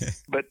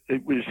just, but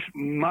it was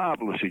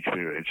marvellous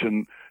experience.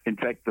 And in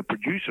fact, the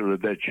producer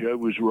of that show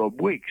was Rob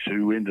Weeks,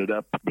 who ended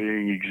up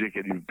being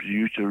executive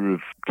producer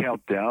of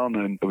Countdown,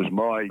 and it was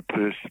my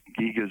first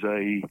gig as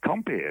a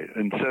compere.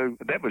 And so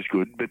that was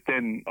good. But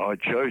then I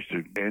chose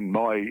to end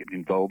my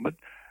involvement.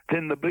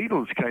 Then the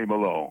Beatles came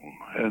along,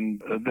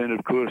 and then,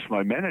 of course,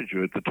 my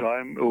manager at the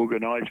time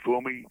organised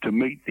for me to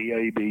meet the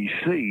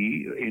ABC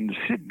in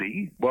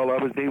Sydney while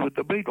I was there with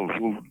the Beatles.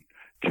 Well,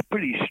 it's a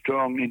pretty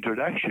strong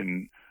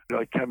introduction.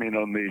 I come in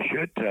on their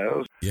shirt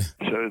tails,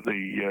 so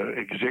the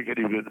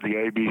executive at the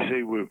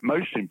ABC were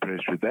most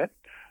impressed with that.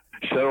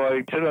 So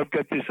I said, I've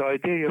got this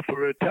idea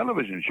for a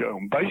television show.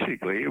 And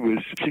basically, it was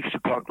 6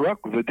 o'clock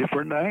rock with a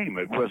different name.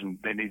 It wasn't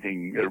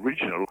anything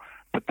original,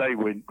 but they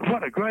went,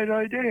 what a great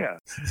idea.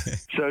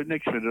 So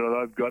next minute,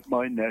 I've got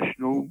my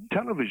national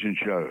television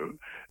show.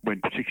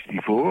 Went to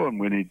 64 and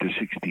went into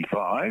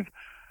 65,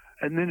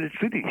 and then it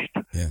finished.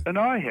 And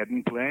I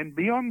hadn't planned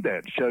beyond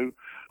that. So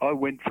I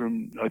went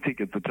from, I think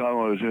at the time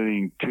I was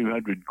earning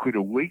 200 quid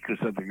a week or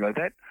something like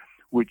that,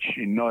 which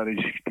in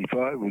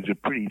 1965 was a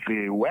pretty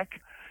fair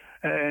whack.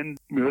 And,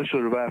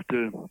 sort of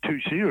after 2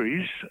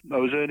 series, I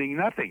was earning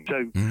nothing.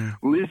 So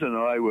Liz and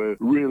I were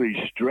really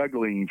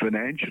struggling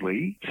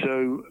financially.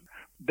 So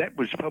that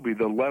was probably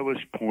the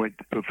lowest point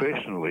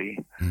professionally.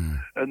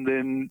 And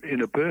then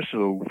in a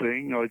personal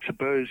thing, I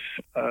suppose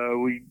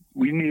we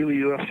nearly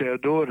lost our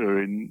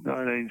daughter in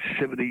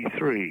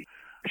 1973.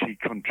 She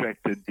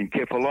contracted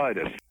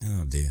encephalitis.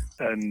 Oh, dear.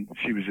 And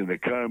she was in a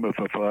coma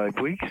for 5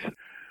 weeks.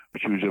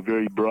 She was a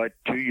very bright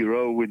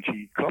 2-year-old when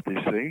she caught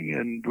this thing,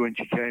 and when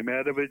she came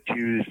out of it, she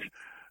was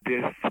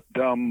deaf,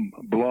 dumb,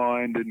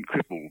 blind, and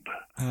crippled.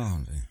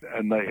 Oh, dear.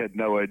 And they had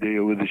no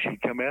idea whether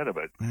she'd come out of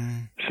it.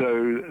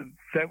 So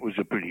that was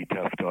a pretty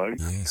tough time.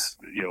 Yes.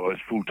 I was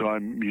a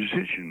full-time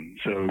musician,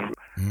 so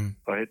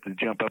I had to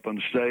jump up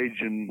on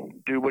stage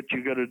and do what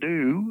you got to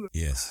do.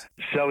 Yes.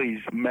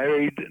 Sally's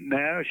married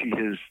now. She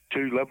has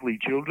 2 lovely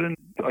children.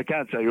 I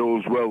can't say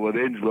all's well that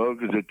ends well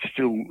because it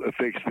still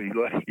affects me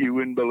like you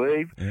wouldn't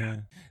believe. Yeah.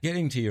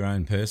 Getting to your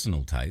own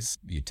personal taste,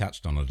 you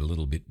touched on it a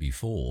little bit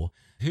before.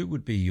 Who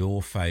would be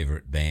your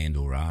favourite band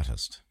or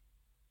artist?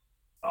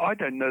 I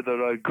don't know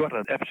that I've got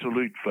an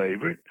absolute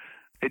favourite.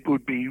 It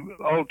would be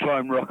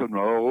old-time rock and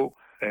roll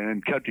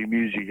and country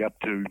music up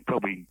to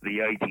probably the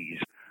 80s.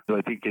 So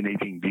I think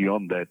anything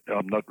beyond that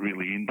I'm not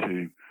really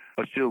into.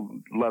 I still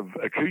love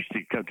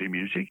acoustic country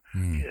music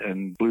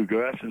and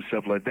bluegrass and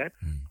stuff like that.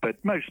 But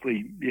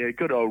mostly,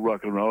 good old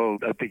rock and roll.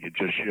 I think it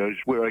just shows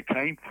where I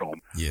came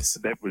from. Yes.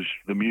 That was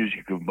the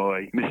music of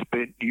my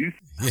misspent youth.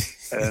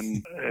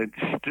 And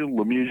it's still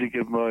the music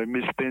of my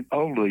misspent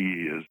older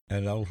years.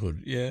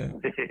 Adulthood, yeah.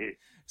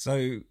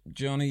 So,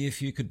 Johnny,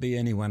 if you could be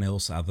anyone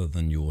else other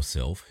than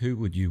yourself, who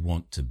would you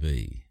want to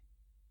be?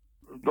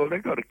 Well,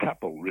 I've got a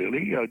couple,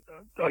 really.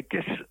 I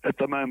guess at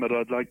the moment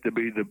I'd like to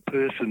be the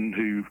person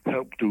who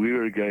helped to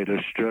irrigate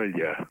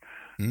Australia.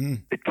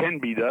 It can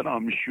be done,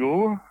 I'm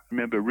sure. I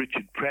remember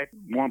Richard Pratt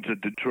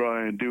wanted to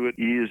try and do it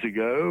years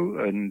ago,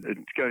 and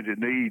it's going to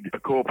need a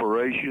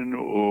corporation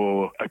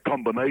or a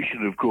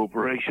combination of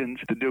corporations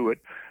to do it.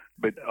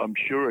 But I'm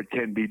sure it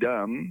can be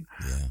done.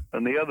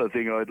 And the other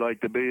thing I'd like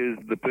to be is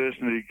the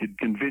person who could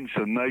convince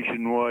a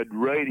nationwide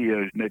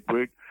radio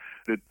network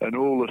that an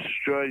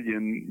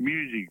all-Australian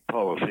music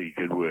policy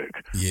could work.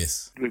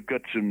 Yes. We've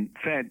got some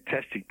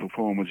fantastic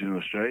performers in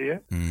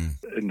Australia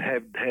and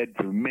have had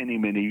for many,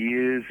 many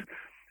years.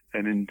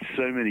 And in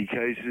so many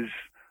cases,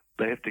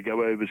 they have to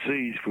go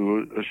overseas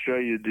for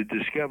Australia to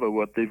discover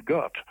what they've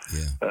got.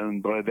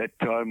 And by that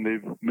time,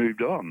 they've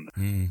moved on.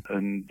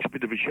 And it's a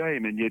bit of a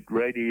shame, and yet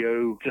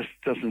radio just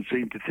doesn't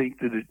seem to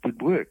think that it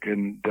would work.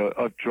 And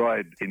I've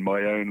tried in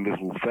my own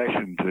little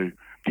fashion to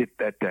get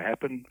that to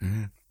happen.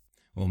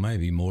 Well,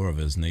 maybe more of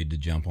us need to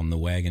jump on the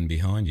wagon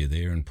behind you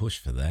there and push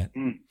for that.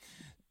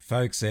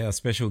 Folks, our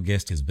special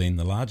guest has been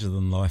the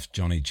larger-than-life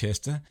Johnny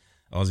Chester,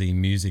 Aussie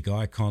music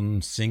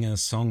icon, singer,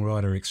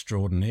 songwriter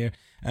extraordinaire,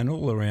 and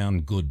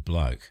all-around good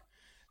bloke.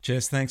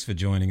 Chess, thanks for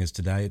joining us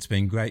today. It's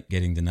been great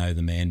getting to know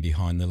the man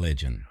behind the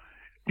legend.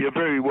 You're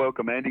very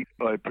welcome, Andy.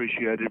 I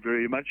appreciate it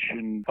very much,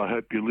 and I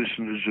hope your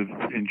listeners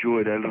have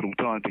enjoyed our little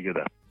time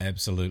together.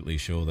 Absolutely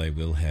sure they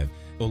will have.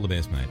 All the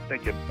best, mate.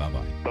 Thank you.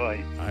 Bye-bye.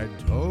 Bye. I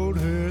told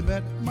her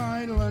that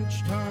my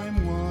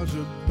lunchtime was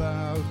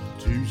about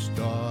to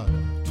start.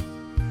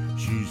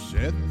 She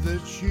said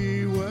that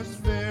she was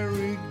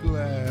very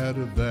glad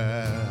of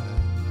that.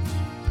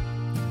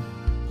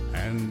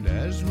 And And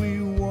as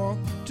we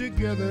walked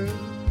together,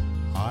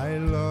 I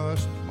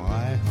lost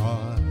my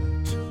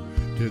heart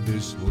to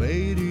this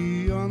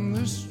lady on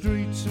the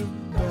streets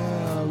of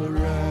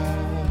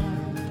Ballarat.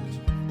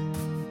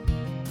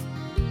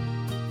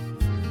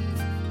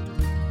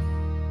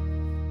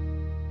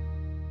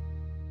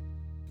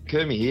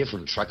 Kermie here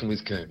from Trucking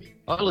with Kermie.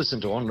 I listen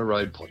to On the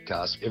Road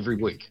podcast every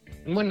week.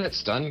 And when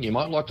that's done, you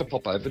might like to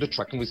pop over to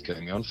Trucking with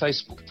Kermie on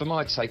Facebook for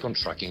my take on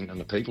trucking and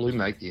the people who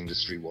make the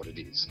industry what it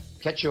is.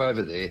 Catch you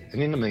over there,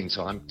 and in the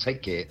meantime,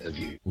 take care of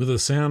you. With a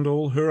sound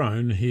all her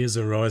own, here's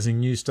a rising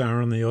new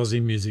star on the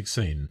Aussie music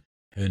scene.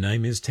 Her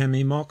name is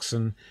Tammy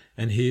Moxon,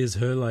 and here's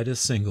her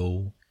latest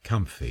single,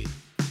 Comfy.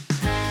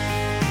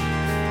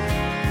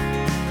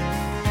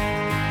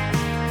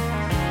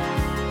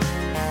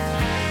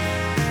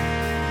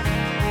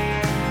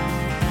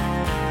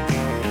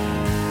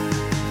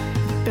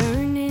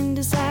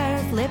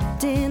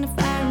 Leapt in a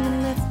fire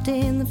and left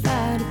in the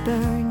fire to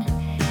burn.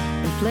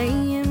 And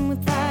playing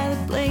with fire,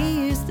 the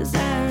player's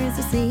desire is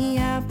to see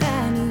how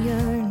bad you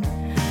yearn.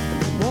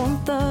 The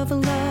warmth of a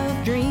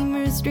love,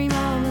 dreamers dream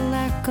of a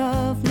lack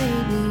of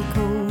made me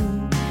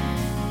cold.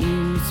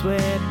 You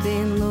swept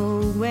in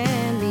low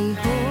and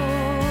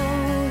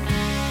behold,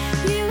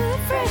 you were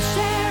fresh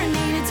air,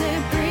 needed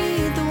to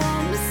breathe the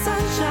warm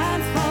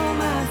sunshine for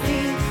my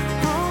feet.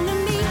 Home to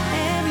me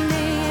every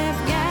day,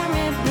 every hour,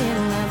 every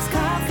minute loves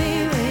coffee.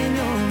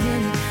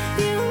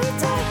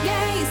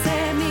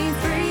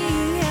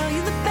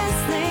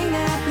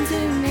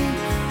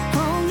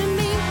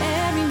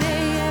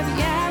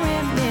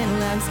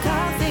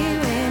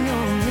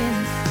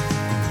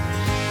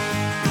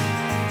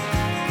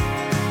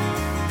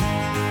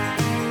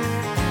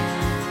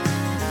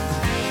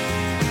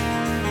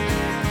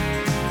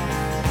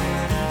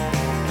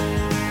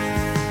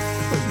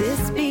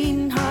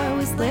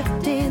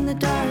 Left in the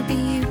dark, but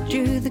you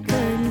drew the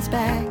curtains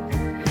back.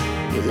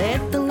 You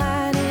let the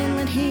light in,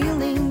 let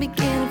healing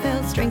begin. I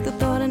felt strength I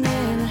thought I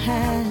never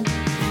had.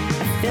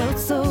 I felt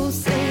so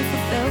safe,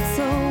 I felt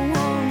so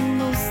warm.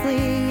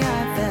 Mostly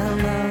I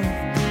felt love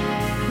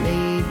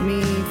made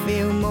me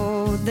feel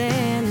more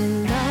than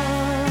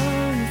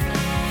enough.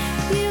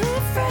 You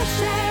were fresh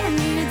air, I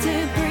needed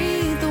to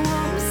breathe the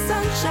warm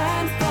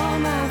sunshine for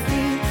my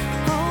feet.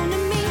 Home to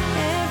me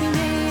every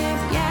day,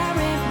 every hour,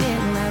 every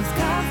minute loves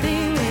coffee.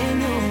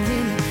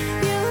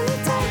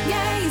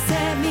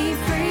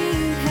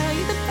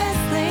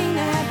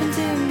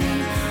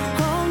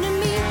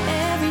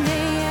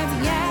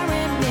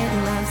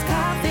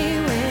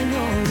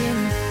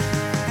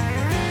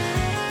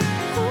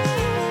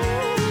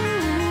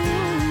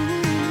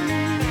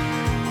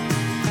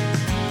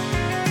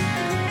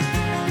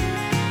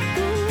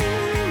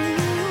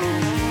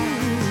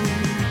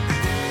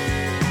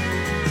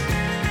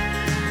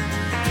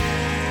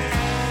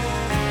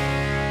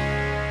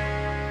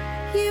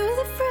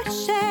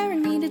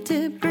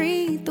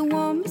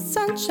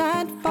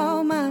 Sunshine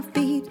for my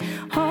feet.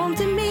 Home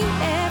to me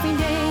every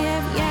day,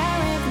 every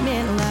hour, every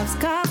minute loves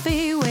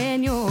coffee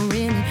when you're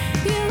in it.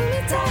 You me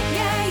tight,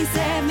 yeah, you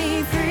set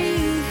me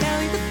free.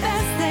 Hell, you're the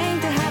best thing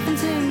to happen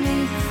to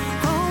me.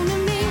 Home to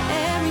me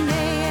every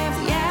day,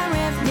 every hour,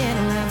 every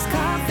minute loves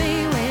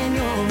coffee when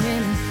you're in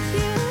it.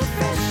 You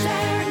fresh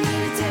air,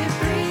 needed to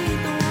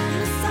breathe the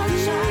warm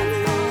sunshine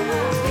for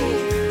my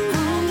feet.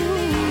 Home to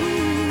me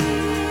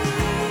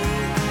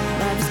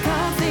loves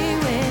coffee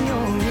when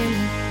you're in it.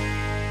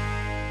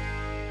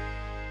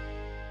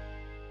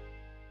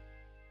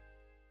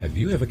 Have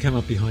you ever come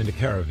up behind a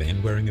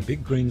caravan wearing a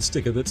big green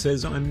sticker that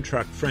says I'm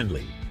truck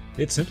friendly?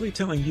 It's simply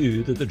telling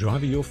you that the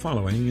driver you're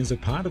following is a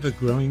part of a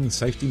growing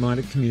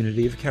safety-minded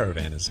community of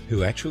caravanners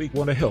who actually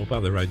want to help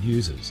other road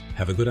users,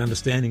 have a good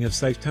understanding of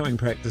safe towing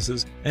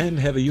practices, and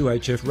have a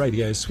UHF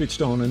radio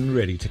switched on and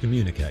ready to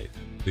communicate.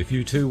 If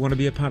you too want to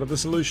be a part of the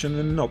solution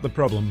and not the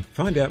problem,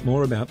 find out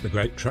more about the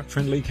great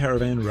truck-friendly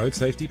caravan road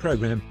safety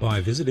program by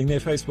visiting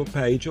their Facebook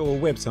page or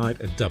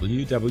website at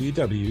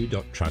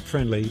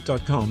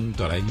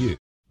www.truckfriendly.com.au.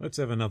 Let's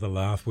have another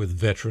laugh with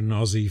veteran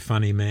Aussie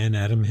funny man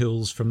Adam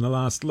Hills from The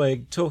Last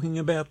Leg talking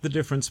about the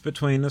difference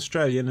between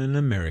Australian and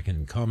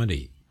American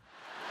comedy.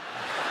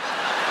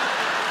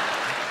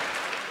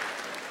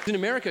 In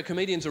America,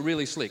 comedians are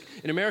really slick.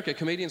 In America,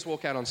 comedians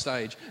walk out on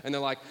stage and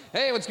they're like,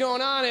 hey, what's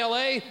going on,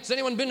 LA? Has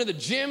anyone been to the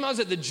gym? I was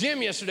at the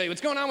gym yesterday.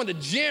 What's going on with the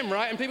gym,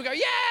 right? And people go,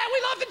 yeah,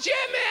 we love the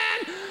gym,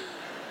 man!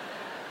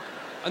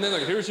 And then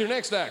like, here's your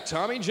next act,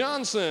 Tommy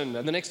Johnson.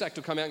 And the next act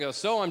will come out and go,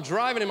 so I'm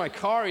driving in my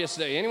car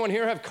yesterday. Anyone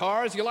here have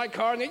cars? You like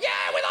cars? And they go, yeah,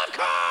 we love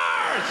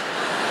cars!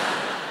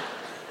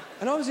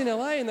 And I was in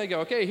LA and they go,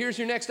 okay, here's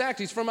your next act.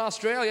 He's from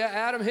Australia,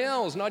 Adam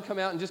Hills. And I'd come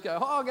out and just go,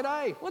 oh,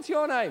 g'day. What's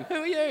your name? Who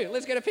are you?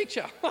 Let's get a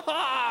picture.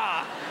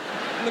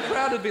 And the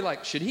crowd would be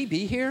like, should he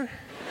be here?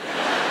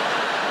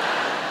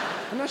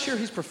 I'm not sure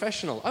he's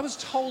professional. I was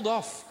told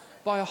off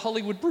by a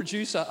Hollywood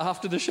producer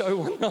after the show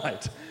one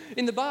night.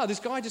 In the bar,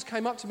 this guy just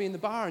came up to me in the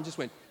bar and just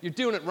went, you're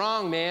doing it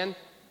wrong, man.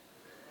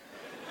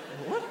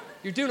 What?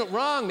 You're doing it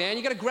wrong, man.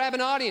 You got to grab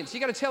an audience. You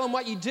got to tell them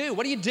what you do.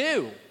 What do you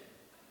do?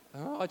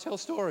 Oh, I tell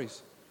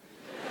stories.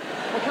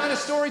 What kind of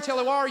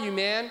storyteller are you,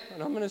 man?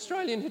 And I'm an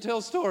Australian who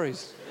tells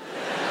stories.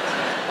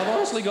 I've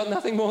honestly got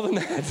nothing more than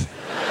that.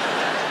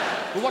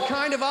 Well, what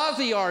kind of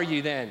Aussie are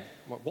you then?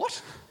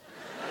 What?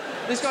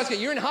 This guy's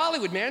going, you're in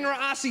Hollywood, man. There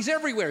are Aussies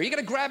everywhere. You got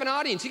to grab an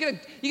audience. You got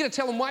to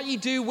tell them what you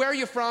do, where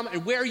you're from,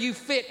 and where you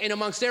fit in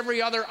amongst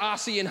every other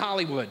Aussie in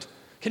Hollywood.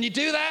 Can you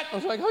do that? I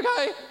was like,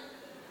 okay.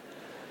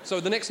 So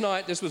the next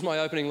night, this was my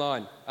opening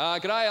line.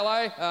 G'day,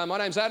 LA. My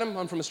name's Adam.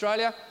 I'm from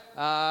Australia.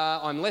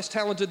 I'm less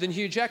talented than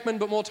Hugh Jackman,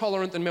 but more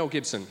tolerant than Mel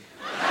Gibson.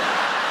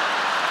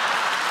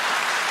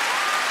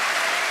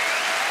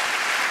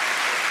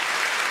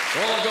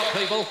 All I've got,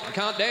 people. I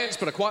can't dance,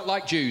 but I quite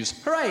like Jews.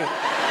 Hooray!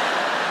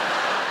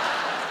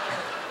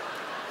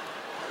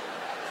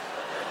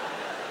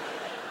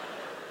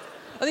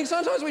 I think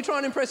sometimes we try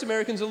and impress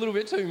Americans a little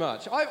bit too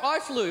much. I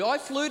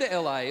flew to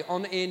LA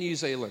on Air New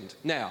Zealand.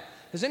 Now,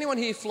 has anyone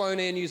here flown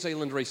Air New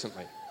Zealand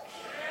recently?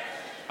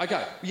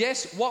 Okay.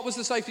 Yes, what was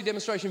the safety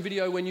demonstration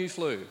video when you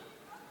flew?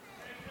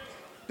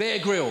 Bear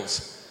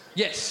Grylls.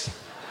 Yes.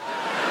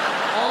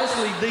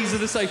 Honestly, these are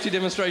the safety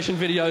demonstration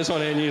videos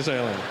on Air New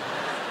Zealand.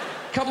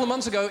 A couple of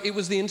months ago, it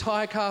was the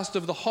entire cast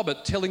of The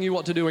Hobbit telling you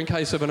what to do in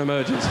case of an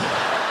emergency.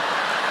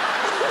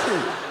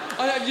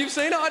 You've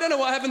seen it? I don't know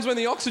what happens when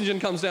the oxygen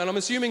comes down. I'm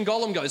assuming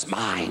Gollum goes,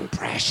 "Mine,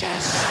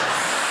 precious."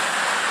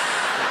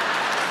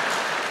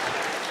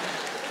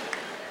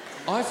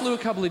 I flew a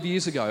couple of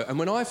years ago, and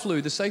when I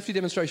flew, the safety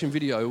demonstration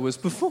video was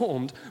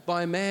performed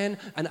by a man,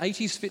 an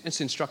 80s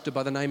fitness instructor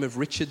by the name of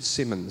Richard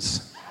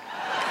Simmons.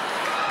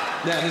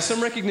 Now, there's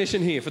some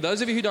recognition here. For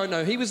those of you who don't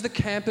know, he was the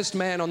campest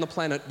man on the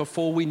planet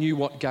before we knew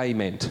what gay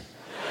meant.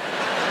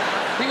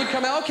 He would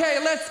come out, okay,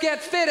 let's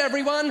get fit,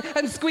 everyone,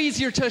 and squeeze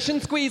your tush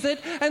and squeeze it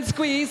and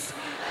squeeze.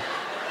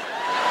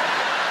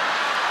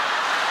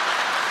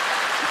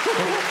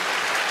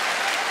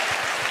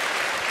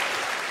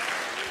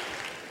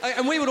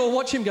 And we would all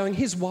watch him going,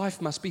 his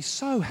wife must be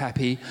so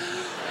happy.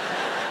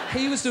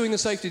 He was doing the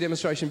safety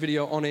demonstration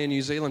video on Air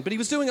New Zealand, but he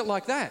was doing it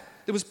like that.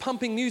 There was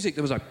pumping music.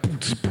 There was like...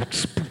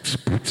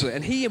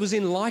 And he was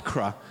in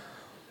Lycra.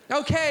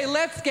 Okay,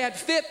 let's get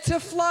fit to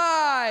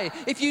fly.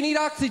 If you need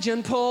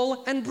oxygen,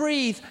 pull and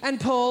breathe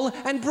and pull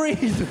and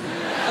breathe.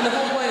 And the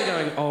whole plane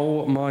going,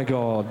 oh my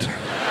God.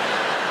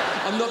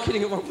 I'm not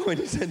kidding, at one point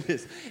he said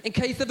this. In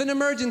case of an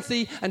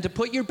emergency and to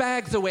put your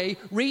bags away,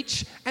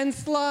 reach and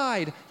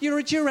slide. You're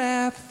a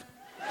giraffe.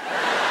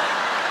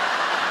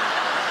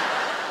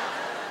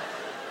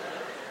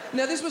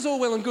 Now, this was all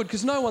well and good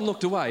because no one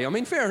looked away. I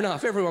mean, fair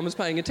enough, everyone was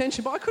paying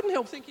attention, but I couldn't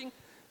help thinking,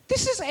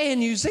 this is Air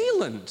New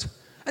Zealand.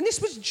 And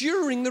this was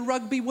during the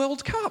Rugby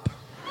World Cup.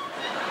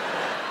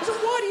 So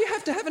why do you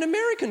have to have an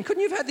American?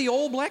 Couldn't you have had the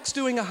All Blacks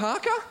doing a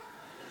haka?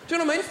 Do you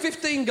know what I mean?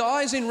 15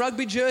 guys in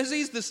rugby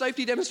jerseys, the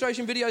safety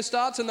demonstration video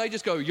starts and they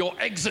just go, your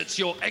exits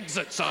are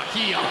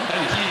here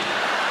and here.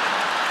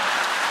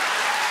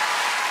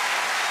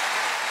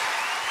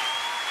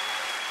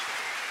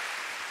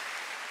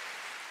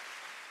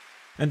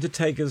 And to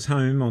take us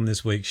home on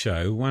this week's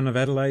show, one of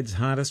Adelaide's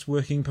hardest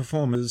working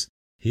performers,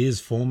 here's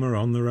former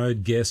On The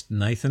Road guest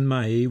Nathan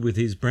May with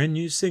his brand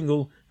new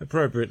single,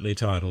 appropriately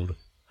titled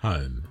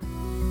Home.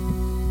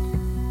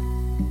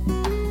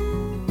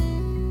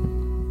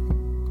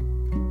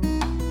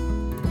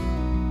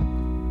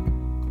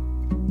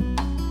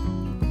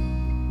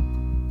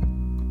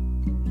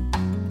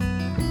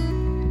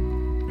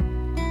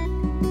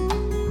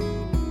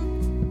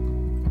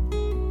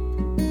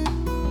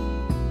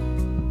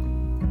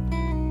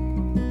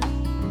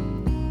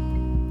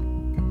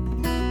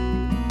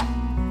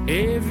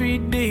 Every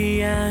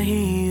day I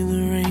hear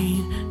the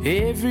rain,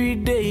 every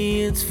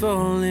day it's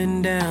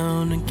falling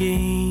down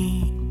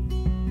again.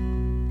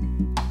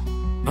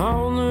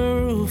 On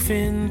the roof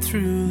and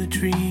through the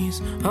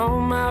trees,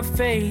 on my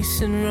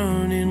face and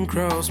running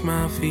across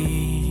my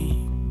feet.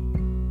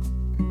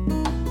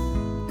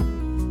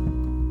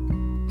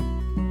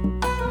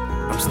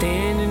 I'm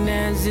standing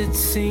as it's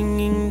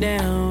singing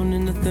down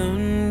and the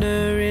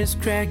thunder is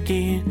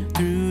cracking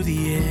through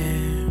the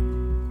air.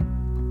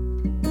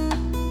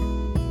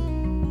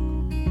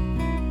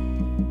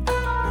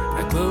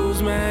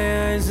 Close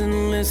my eyes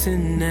and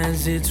listen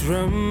as it's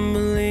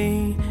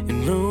rumbling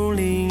and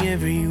rolling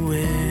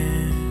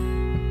everywhere.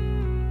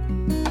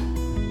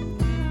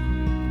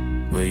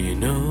 Well, you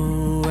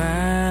know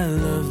I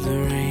love the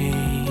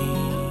rain.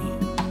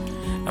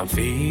 I'm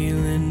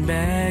feeling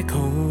back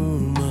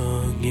home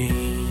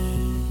again.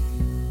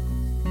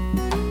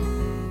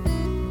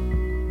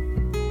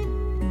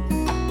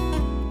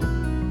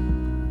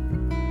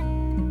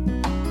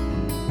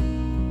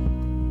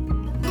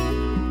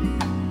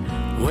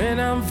 When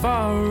I'm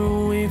far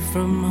away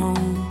from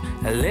home,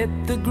 I let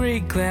the gray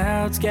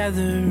clouds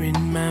gather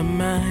in my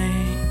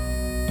mind.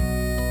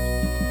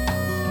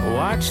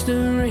 Watch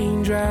the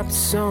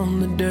raindrops on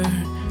the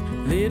dirt,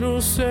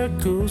 little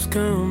circles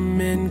come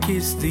and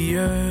kiss the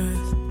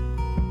earth.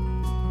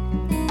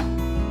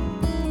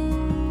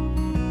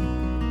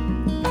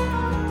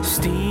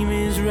 Steam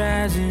is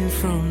rising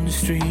from the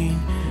stream,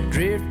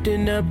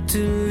 drifting up to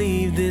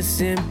leave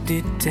this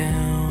empty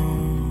town.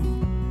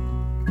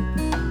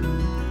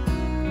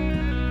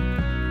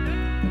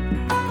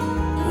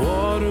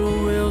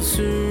 will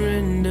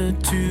surrender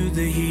to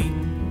the heat,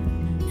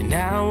 and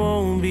I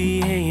won't be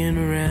hanging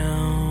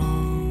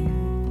around.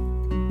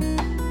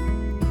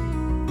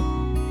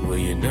 Well,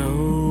 you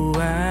know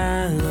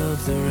I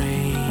love the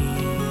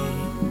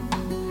rain.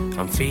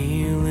 I'm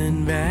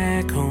feeling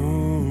back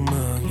home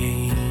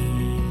again.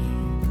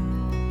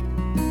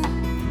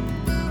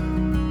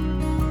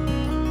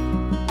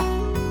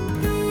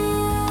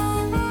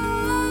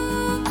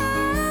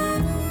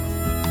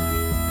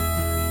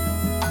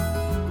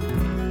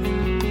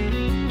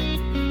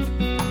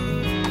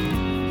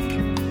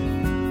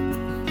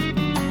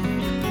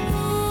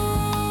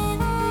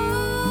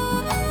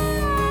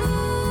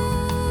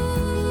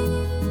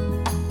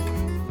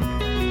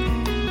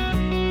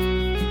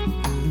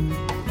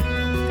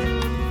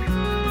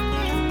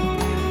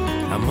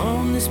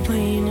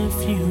 Plane a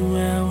few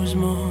hours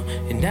more,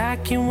 and I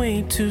can't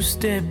wait to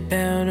step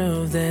out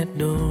of that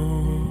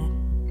door.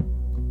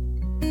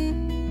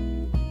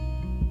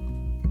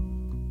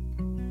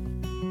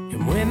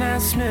 And when I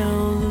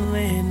smell the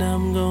land,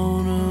 I'm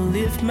gonna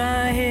lift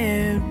my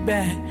head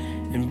back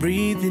and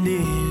breathe it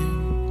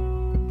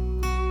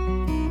in.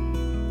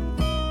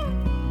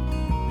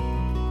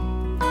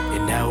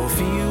 And I will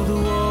feel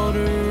the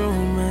water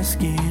on my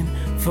skin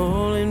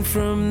falling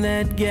from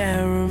that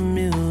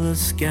Garamilla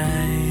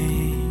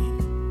sky.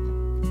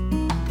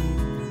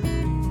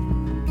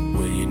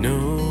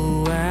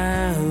 No,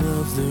 I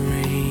love the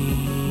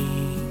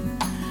rain.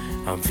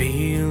 I'm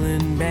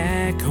feeling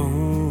back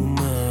home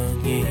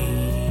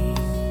again.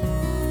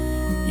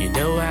 You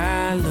know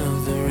I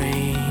love the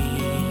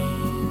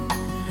rain.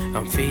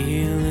 I'm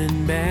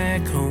feeling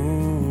back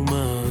home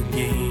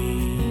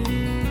again.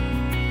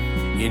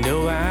 You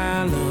know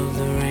I love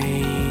the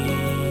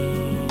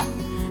rain.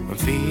 I'm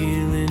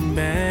feeling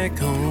back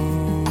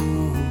home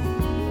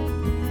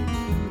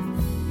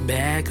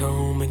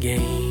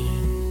again.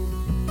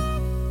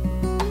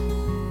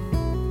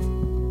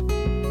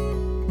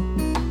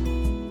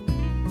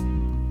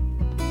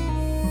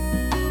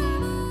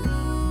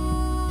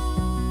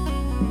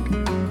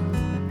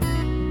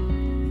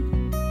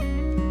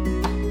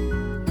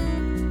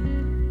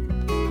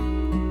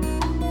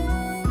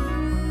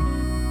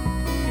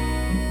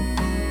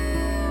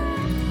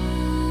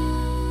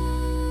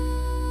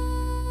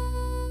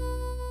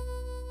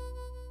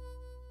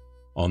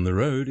 On the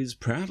Road is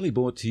proudly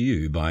brought to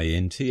you by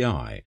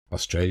NTI,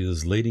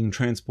 Australia's leading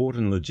transport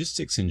and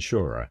logistics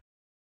insurer.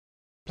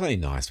 Play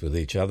nice with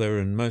each other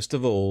and most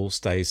of all,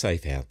 stay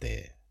safe out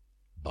there.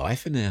 Bye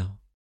for now.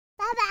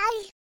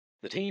 Bye-bye.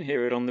 The team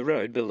here at On the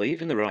Road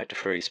believe in the right to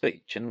free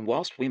speech, and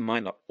whilst we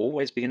might not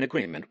always be in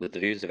agreement with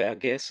the views of our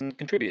guests and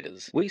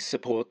contributors, we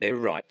support their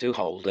right to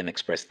hold and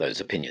express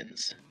those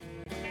opinions.